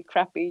shitty,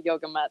 crappy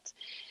yoga mat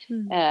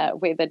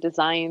with a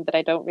design that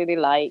I don't really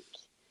like?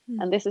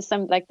 And this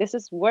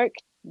is work.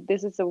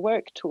 This is a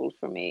work tool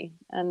for me.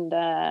 And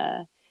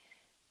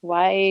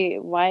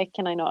why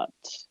can I not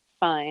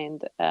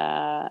find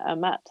a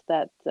mat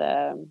that?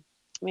 I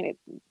mean, it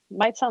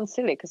might sound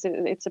silly because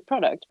it's a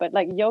product, but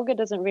like yoga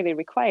doesn't really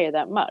require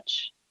that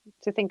much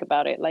to think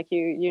about it. Like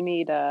you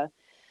need I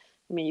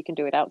mean, you can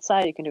do it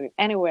outside, you can do it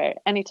anywhere,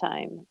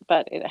 anytime,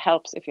 but it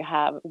helps if you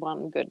have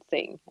one good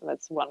thing.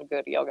 That's one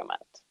good yoga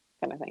mat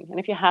kind of thing. And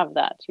if you have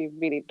that, you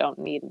really don't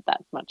need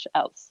that much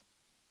else.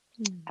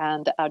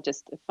 And I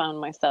just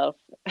found myself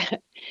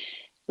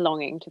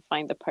longing to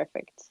find the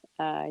perfect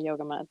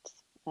yoga mat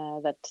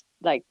that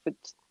like would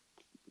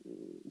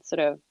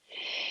sort of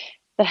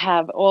that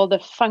have all the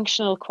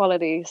functional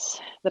qualities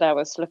that I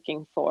was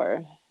looking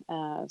for.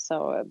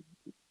 So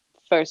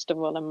first of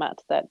all, a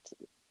mat that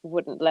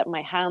wouldn't let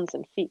my hands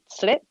and feet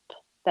slip.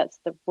 That's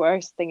the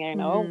worst thing I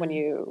know. When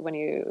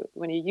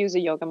you use a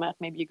yoga mat,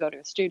 maybe you go to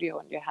a studio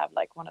and you have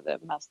like one of the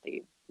mats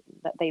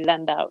that they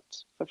lend out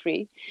for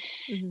free,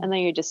 and then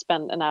you just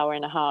spend an hour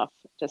and a half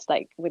just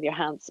like with your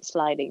hands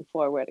sliding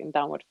forward in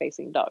downward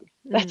facing dog.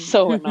 That's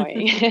so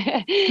annoying.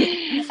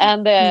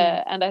 And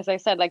as I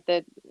said, like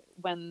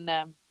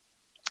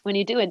when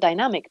you do a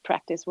dynamic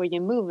practice where you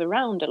move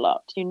around a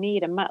lot, you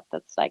need a mat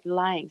that's like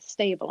lying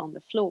stable on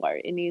the floor.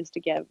 It needs to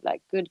give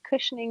like good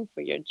cushioning for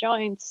your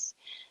joints,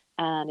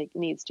 and it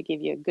needs to give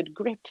you a good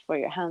grip for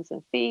your hands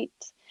and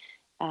feet.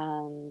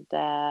 And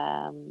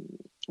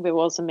we've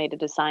also made a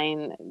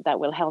design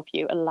that will help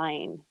you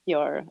align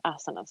your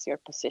asanas, your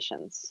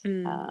positions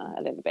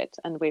a little bit.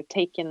 And we've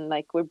taken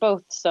we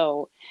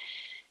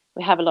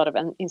have a lot of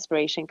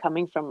inspiration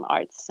coming from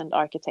arts and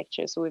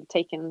architecture. So we've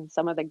taken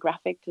some of the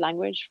graphic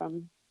language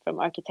from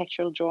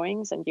architectural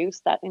drawings and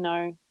used that in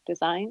our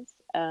designs.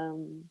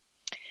 And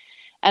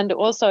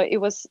also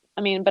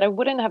but I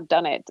wouldn't have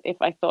done it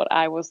if I thought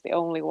I was the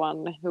only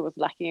one who was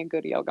lacking a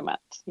good yoga mat,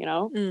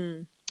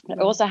 I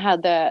also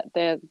had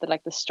the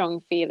strong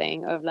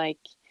feeling of like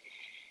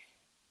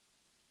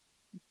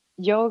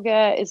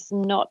yoga is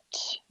not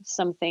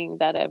something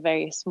that a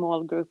very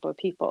small group of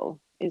people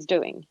is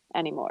doing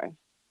anymore.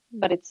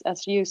 But it's,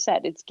 as you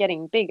said, it's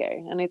getting bigger,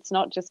 and it's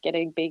not just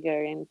getting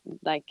bigger in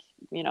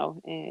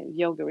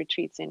yoga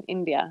retreats in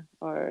India,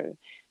 but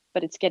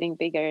it's getting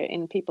bigger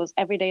in people's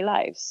everyday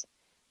lives,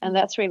 and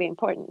that's really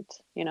important,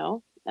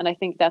 And I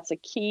think that's a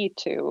key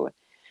to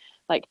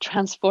like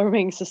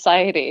transforming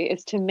society,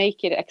 is to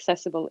make it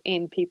accessible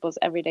in people's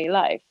everyday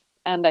life.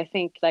 And I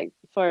think like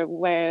for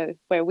where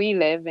we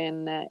live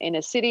in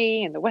a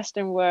city in the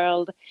Western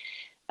world.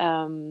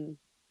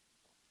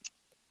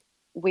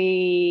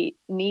 We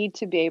need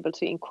to be able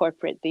to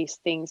incorporate these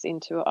things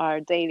into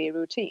our daily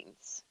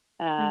routines.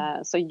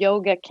 So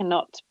yoga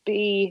cannot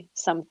be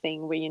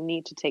something where you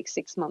need to take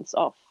 6 months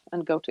off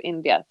and go to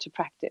India to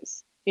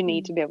practice. You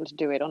need to be able to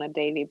do it on a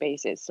daily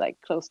basis,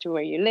 like close to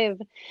where you live.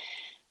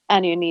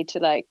 And you need to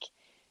like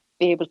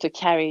be able to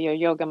carry your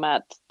yoga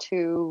mat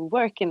to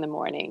work in the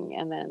morning,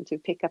 and then to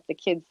pick up the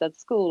kids at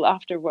school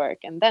after work,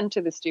 and then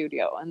to the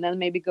studio, and then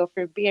maybe go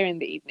for a beer in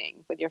the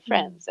evening with your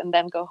friends, and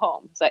then go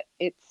home. So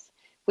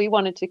we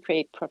wanted to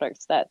create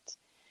products that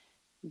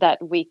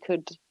we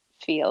could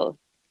feel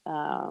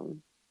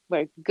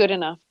were good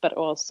enough, but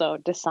also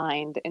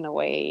designed in a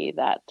way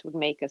that would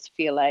make us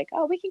feel like,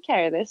 oh, we can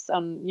carry this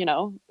on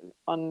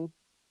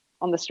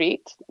the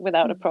street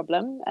without a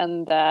problem,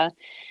 and that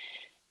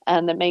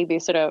maybe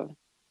sort of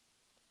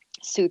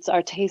suits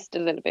our taste a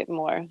little bit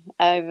more.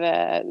 I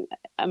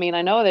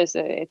know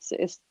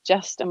it's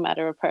just a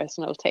matter of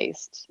personal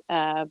taste,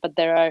 but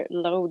there are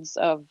loads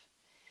of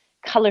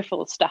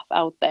colorful stuff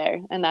out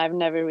there, and I've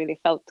never really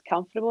felt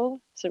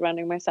comfortable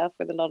surrounding myself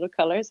with a lot of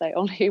colors. I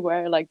only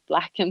wear like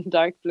black and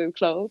dark blue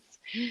clothes,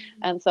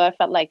 and so I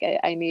felt like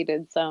I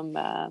needed some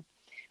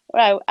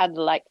I'd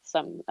like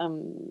some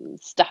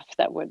stuff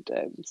that would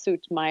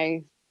suit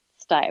my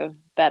style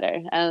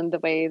better. And the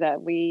way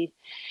that when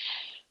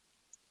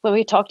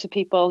we talk to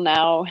people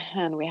now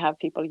and we have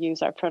people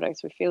use our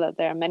products, we feel that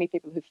there are many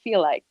people who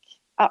feel like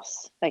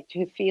us, like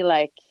who feel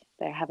like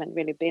there haven't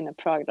really been a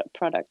product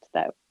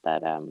that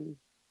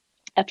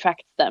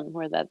attracts them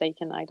or that they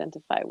can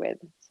identify with.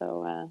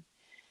 So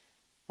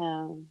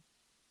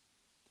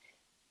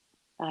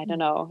I don't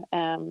know.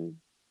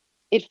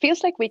 It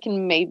feels like we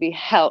can maybe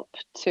help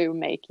to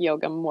make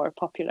yoga more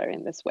popular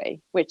in this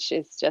way, which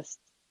is just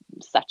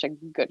such a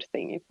good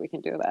thing if we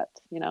can do that,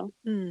 you know?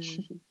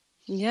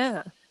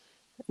 Yeah,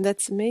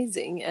 that's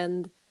amazing.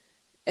 And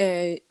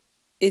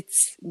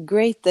it's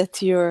great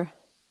that you're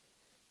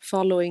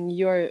following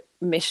your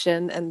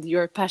mission and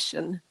your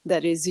passion,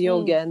 that is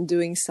yoga, and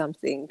doing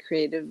something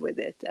creative with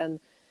it.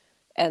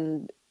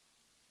 And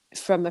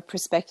from a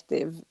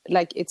perspective,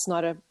 like, it's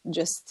not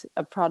just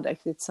a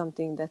product, it's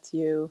something that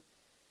you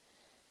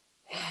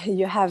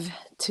have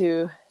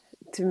to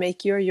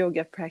make your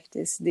yoga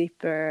practice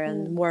deeper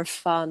and more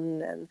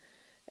fun.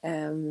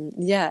 And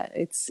yeah,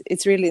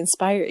 it's really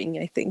inspiring,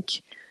 I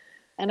think.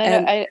 And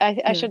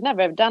I should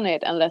never have done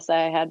it unless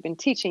I had been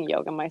teaching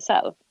yoga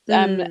myself.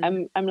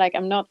 I'm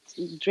not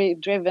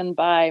driven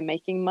by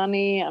making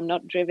money. I'm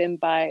not driven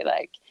by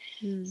like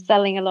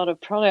selling a lot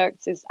of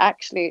products.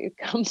 It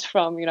comes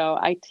from, you know,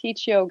 I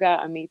teach yoga,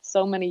 I meet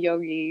so many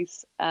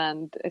yogis,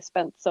 and I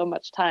spent so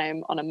much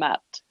time on a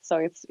mat.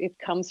 So it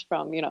comes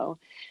from, you know,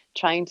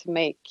 trying to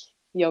make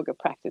yoga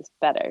practice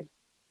better,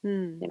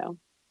 you know.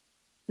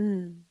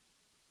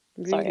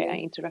 Really? Sorry, I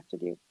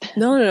interrupted you.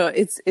 No,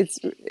 it's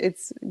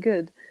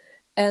good.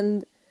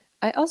 And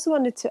I also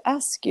wanted to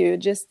ask you,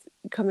 just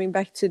coming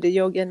back to the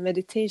yoga and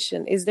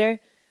meditation, is there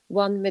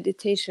one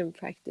meditation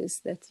practice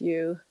that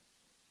you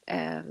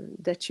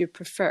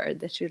prefer,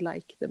 that you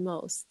like the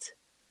most?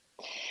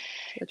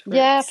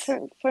 Yeah,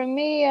 for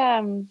me,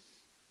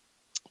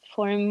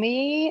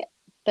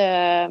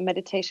 the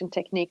meditation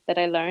technique that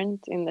I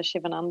learned in the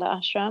Shivananda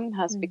ashram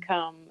has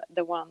become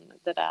the one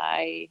that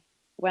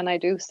when I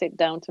do sit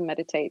down to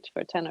meditate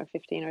for 10 or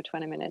 15 or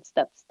 20 minutes,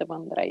 that's the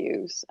one that I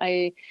use.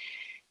 A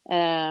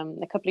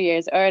couple of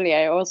years earlier,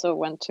 I also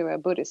went to a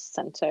Buddhist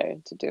center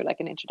to do like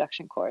an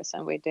introduction course,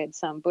 and we did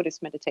some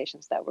Buddhist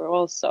meditations that were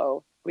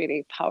also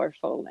really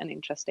powerful and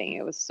interesting.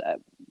 It was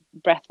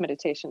breath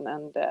meditation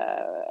and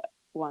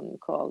one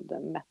called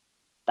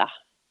metta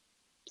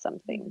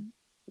something.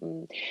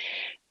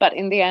 But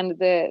in the end,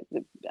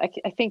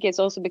 I think it's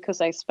also because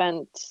I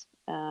spent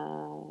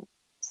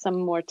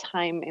some more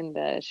time in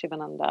the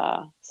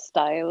Shivananda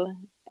style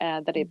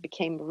that it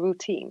became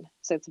routine.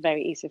 So it's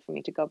very easy for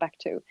me to go back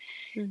to.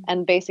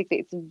 And basically,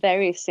 it's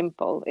very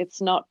simple. It's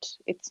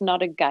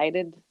not a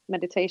guided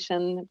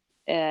meditation.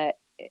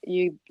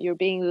 You're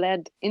being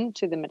led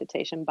into the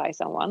meditation by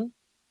someone,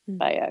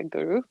 by a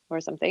guru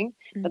or something,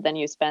 but then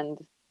you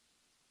spend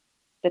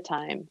the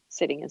time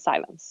sitting in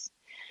silence.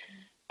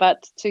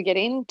 But to get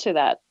into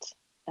that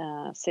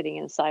sitting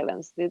in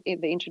silence, the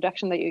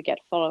introduction that you get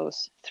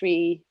follows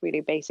 3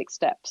 really basic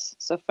steps.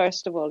 So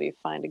first of all, you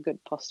find a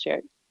good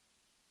posture.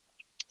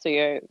 So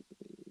you're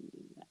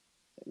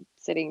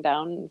sitting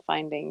down,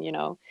 finding, you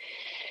know,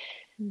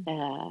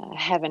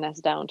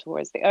 heaviness down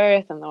towards the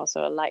earth, and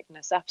also a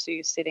lightness up. So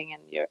you're sitting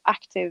and you're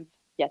active,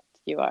 yet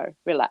you are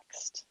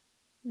relaxed.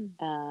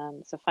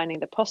 So finding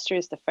the posture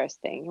is the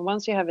first thing. And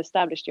once you have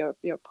established your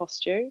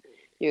posture,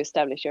 you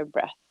establish your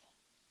breath.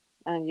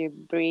 And you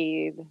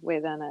breathe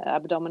with an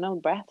abdominal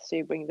breath. So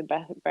you bring the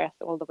breath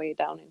all the way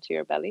down into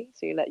your belly.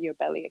 So you let your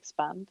belly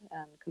expand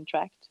and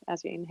contract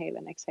as you inhale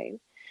and exhale.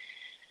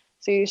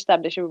 So you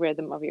establish a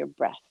rhythm of your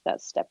breath.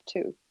 That's step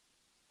 2.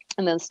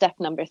 And then step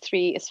number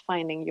 3 is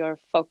finding your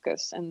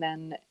focus. And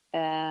then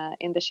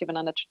in the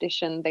Shivananda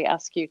tradition, they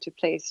ask you to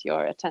place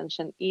your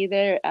attention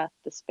either at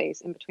the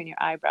space in between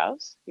your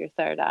eyebrows, your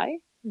third eye,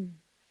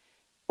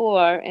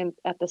 or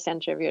at the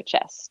center of your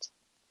chest.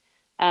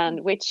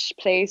 And which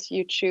place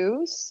you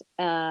choose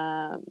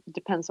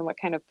depends on what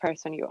kind of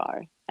person you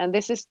are. And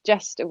this is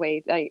just a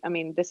way, I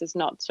mean, this is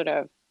not sort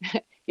of,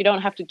 you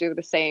don't have to do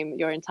the same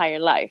your entire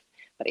life.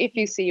 But if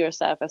you see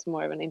yourself as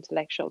more of an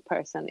intellectual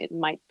person, it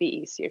might be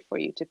easier for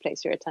you to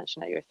place your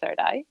attention at your third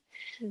eye.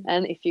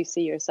 And if you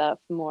see yourself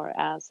more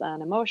as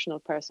an emotional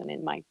person,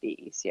 it might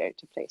be easier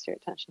to place your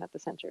attention at the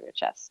center of your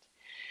chest.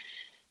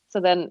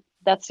 So then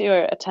that's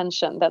your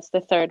attention. That's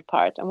the third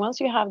part. And once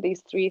you have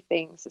these 3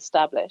 things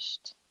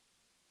established,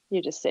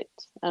 you just sit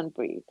and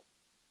breathe.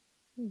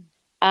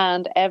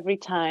 And every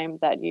time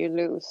that you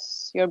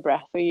lose your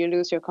breath or you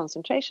lose your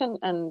concentration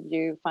and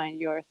you find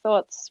your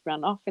thoughts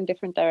run off in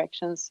different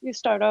directions, you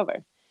start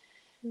over.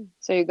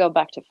 So you go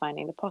back to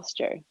finding the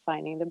posture,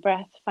 finding the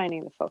breath,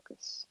 finding the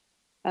focus.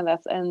 And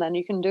then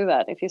you can do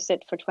that. If you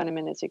sit for 20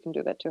 minutes, you can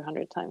do that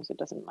 200 times. It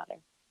doesn't matter.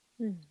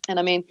 And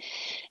I mean,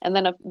 and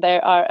then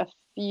there are a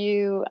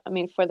few, I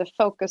mean, for the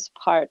focus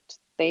part,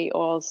 they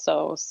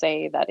also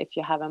say that if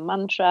you have a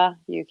mantra,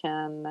 you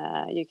can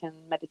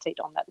meditate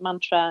on that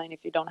mantra. And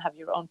if you don't have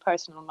your own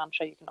personal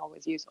mantra, you can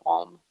always use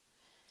Om.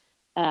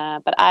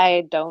 But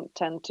I don't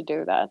tend to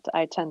do that.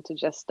 I tend to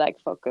just like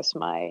focus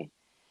my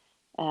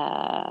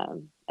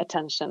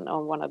attention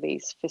on one of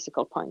these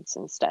physical points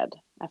instead.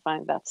 I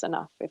find that's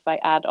enough. If I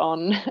add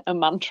on a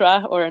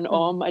mantra or an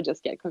Om, I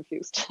just get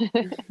confused.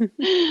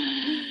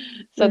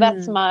 So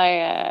that's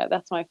my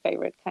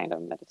favorite kind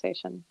of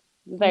meditation.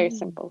 Very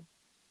simple.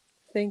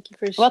 Thank you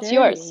for What's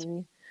yours?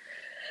 sharing.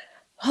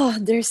 Oh,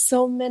 there's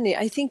so many.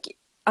 I think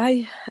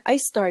I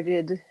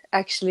started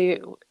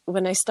actually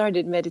when I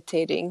started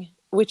meditating,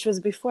 which was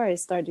before I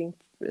started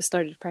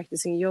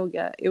practicing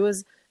yoga. It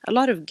was a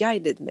lot of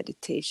guided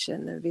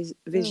meditation and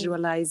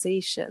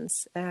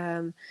visualizations,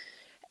 and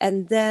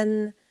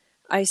then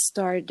I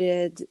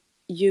started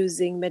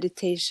using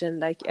meditation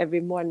like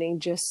every morning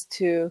just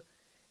to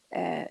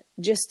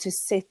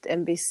sit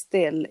and be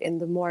still in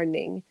the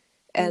morning,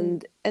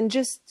 and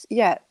just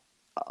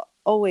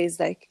always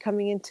like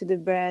coming into the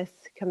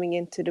breath, coming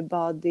into the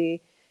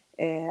body,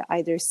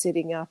 either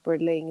sitting up or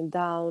laying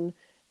down,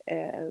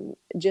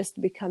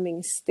 just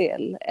becoming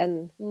still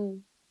and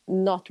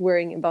not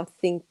worrying about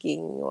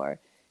thinking or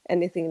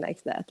anything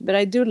like that. But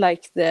I do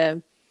like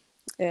the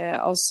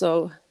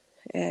also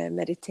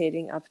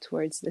meditating up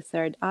towards the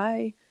third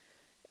eye.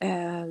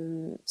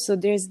 So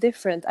there's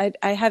different.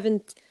 I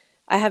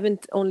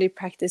haven't only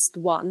practiced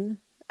one.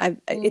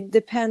 It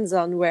depends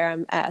on where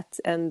I'm at,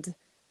 and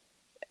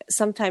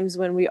sometimes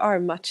when we are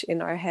much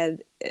in our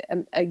head,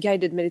 a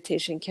guided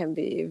meditation can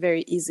be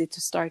very easy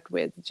to start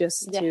with,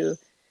 just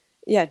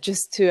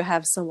to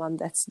have someone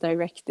that's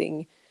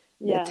directing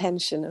the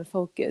attention and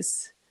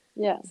focus.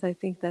 So I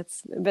think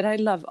but I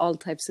love all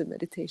types of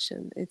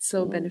meditation. It's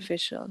so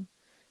beneficial.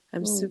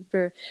 I'm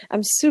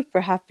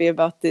super happy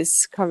about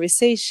this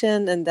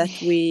conversation, and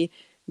that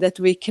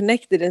we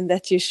connected and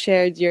that you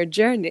shared your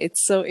journey.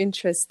 It's so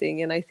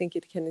interesting, and I think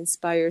it can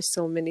inspire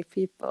so many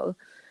people.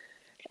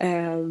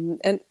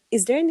 And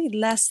is there any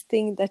last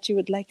thing that you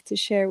would like to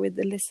share with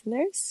the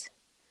listeners?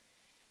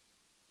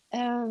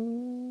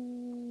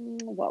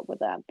 What would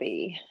that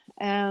be?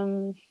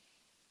 No,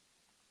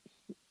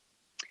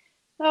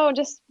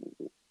 just,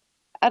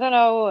 I don't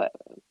know,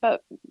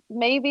 but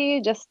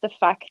maybe just the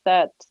fact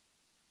that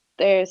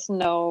there's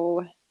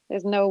no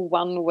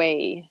one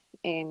way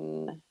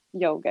in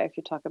yoga if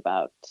you talk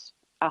about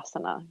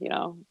asana,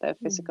 the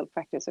physical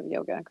practice of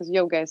yoga, because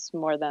yoga is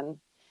more than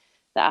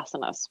the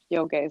asanas.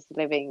 Yoga is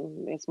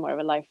living, it's more of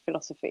a life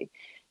philosophy.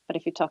 But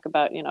if you talk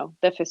about,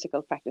 the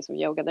physical practice of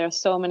yoga, there are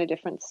so many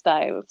different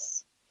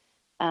styles,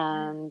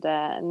 and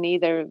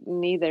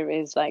neither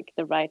is like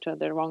the right or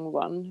the wrong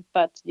one.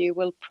 But you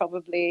will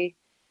probably,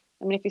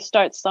 if you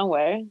start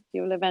somewhere,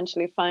 you will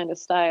eventually find a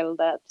style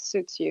that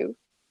suits you,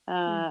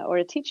 or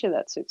a teacher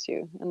that suits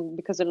you. And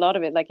because a lot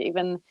of it, like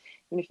even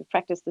if you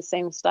practice the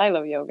same style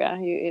of yoga,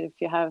 if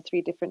you have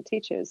 3 different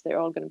teachers, they're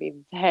all going to be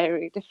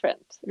very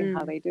different in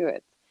how they do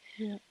it.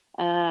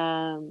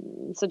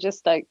 So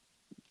just like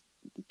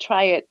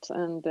try it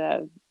and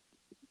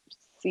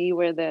see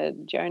where the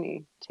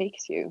journey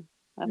takes you.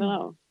 I don't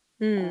know.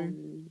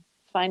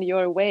 Find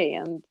your way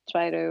and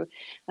try to,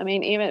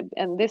 even,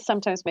 and this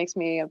sometimes makes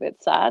me a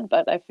bit sad,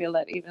 but I feel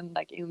that even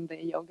like in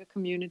the yoga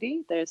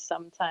community, there's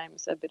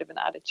sometimes a bit of an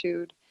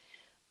attitude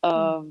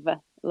of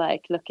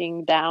like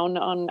looking down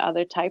on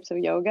other types of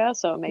yoga.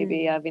 So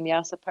maybe a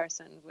vinyasa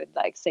person would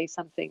like say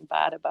something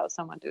bad about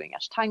someone doing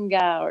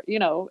ashtanga, or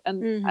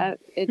and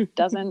it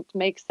doesn't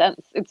make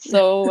sense. It's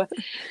so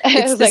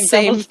it's like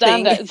double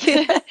standards.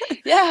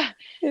 Yeah.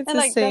 It's And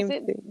the like same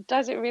thing.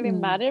 does it really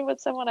matter what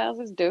someone else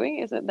is doing?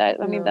 Is it that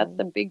that's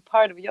the big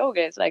part of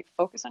yoga, is like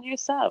focus on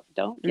yourself.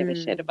 Don't give a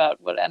shit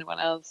about what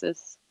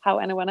how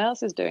anyone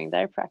else is doing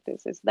their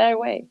practice. It's their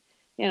way,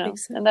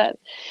 Exactly. and that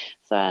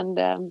so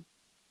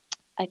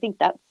I think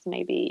that's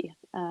maybe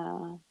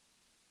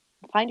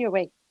find your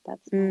way.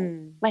 That's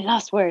my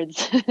last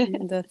words.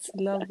 That's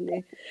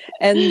lovely.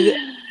 And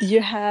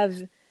you have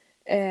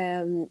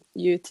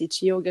you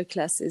teach yoga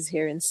classes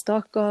here in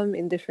Stockholm,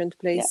 in different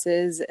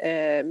places.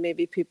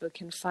 Maybe people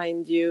can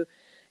find you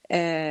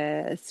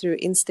through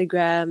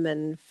Instagram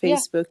and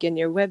Facebook and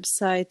your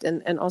website,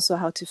 and also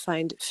how to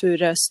find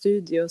Fura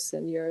Studios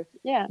and your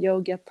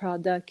yoga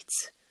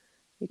products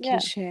you can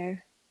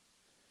share.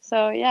 So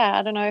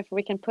I don't know if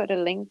we can put a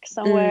link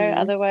somewhere.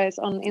 Otherwise,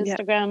 on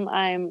Instagram,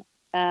 I'm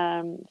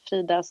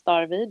Frida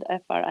Starvid,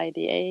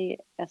 FridaStarvid.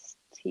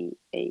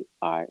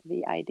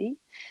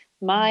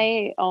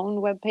 My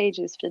own webpage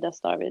is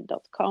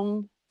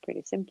fridastarvid.com.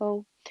 Pretty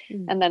simple.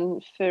 And then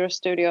Fura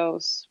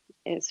Studios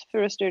is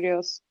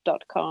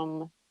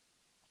furastudios.com,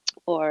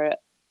 or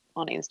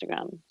on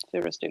Instagram,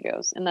 Fura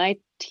Studios. And I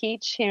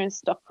teach here in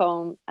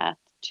Stockholm at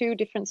 2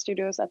 different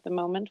studios at the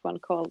moment. One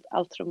called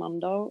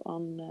Altromondo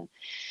on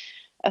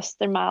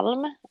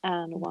Östermalm,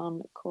 and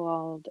one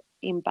called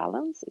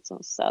Imbalance. It's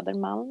on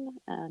Södermalm,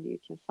 and you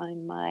can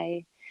find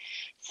my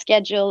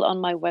schedule on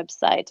my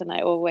website. And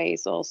I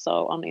always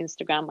also on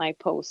Instagram, I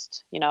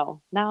post,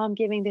 now I'm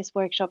giving this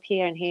workshop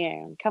here and here,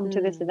 and come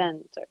to this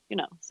event, or,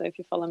 so if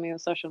you follow me on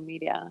social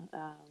media,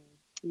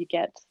 you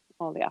get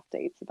all the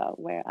updates about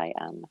where I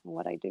am and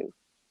what I do.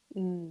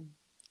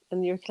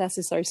 And your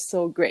classes are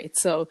so great,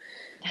 so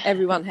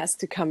everyone has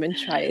to come and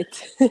try it.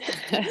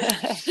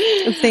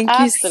 Thank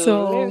you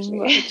so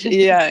much.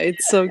 Yeah,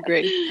 it's so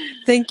great.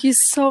 Thank you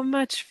so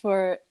much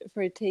for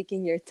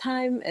taking your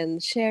time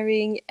and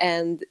sharing,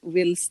 and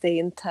we'll stay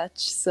in touch.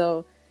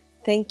 So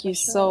Thank you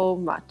sure. so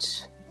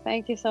much.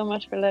 Thank you so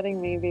much for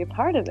letting me be a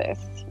part of this.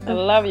 I Of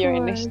love your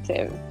course.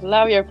 initiative.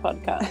 Love your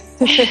podcast.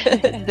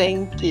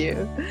 Thank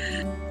you.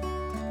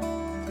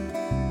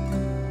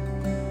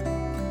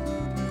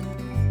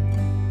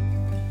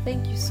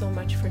 Thank you so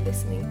much for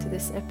listening to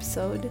this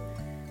episode.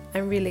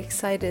 I'm really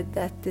excited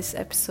that this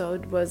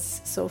episode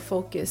was so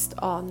focused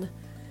on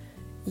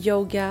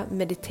yoga,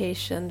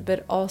 meditation,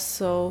 but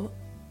also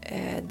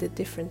the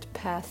different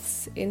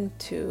paths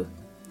into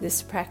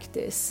this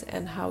practice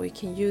and how we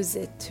can use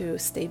it to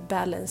stay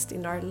balanced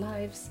in our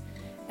lives,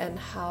 and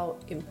how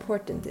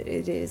important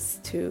it is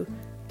to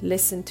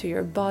listen to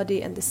your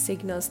body and the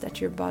signals that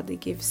your body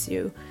gives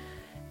you.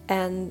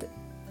 And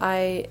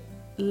I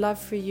love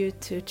for you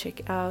to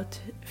check out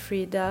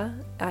Frida.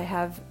 I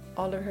have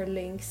all of her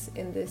links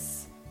in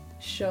this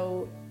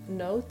show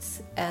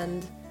notes,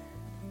 and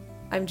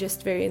I'm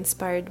just very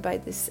inspired by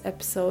this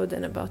episode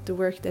and about the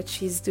work that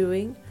she's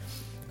doing.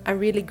 I'm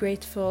really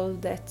grateful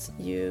that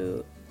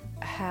you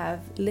have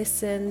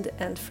listened,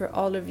 and for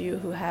all of you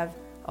who have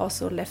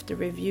also left a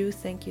review,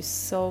 thank you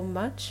so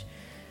much.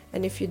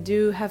 And if you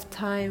do have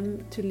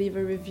time to leave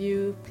a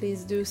review,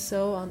 please do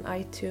so on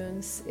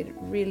iTunes. It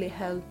really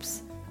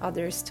helps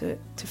others to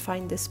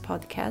find this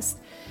podcast.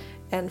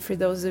 And for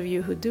those of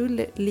you who do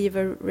leave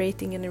a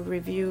rating and a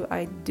review,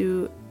 I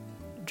do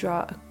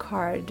draw a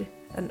card,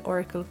 an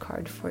oracle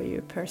card for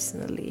you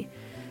personally.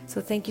 So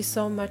thank you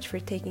so much for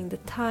taking the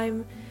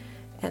time,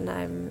 and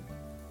I'm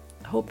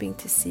hoping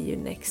to see you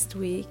next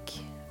week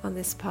on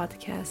this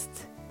podcast.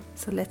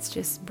 So let's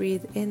just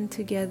breathe in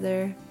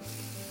together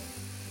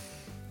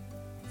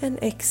and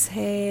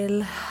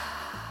exhale,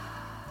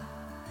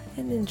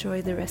 and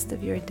enjoy the rest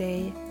of your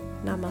day.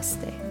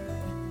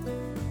 Namaste.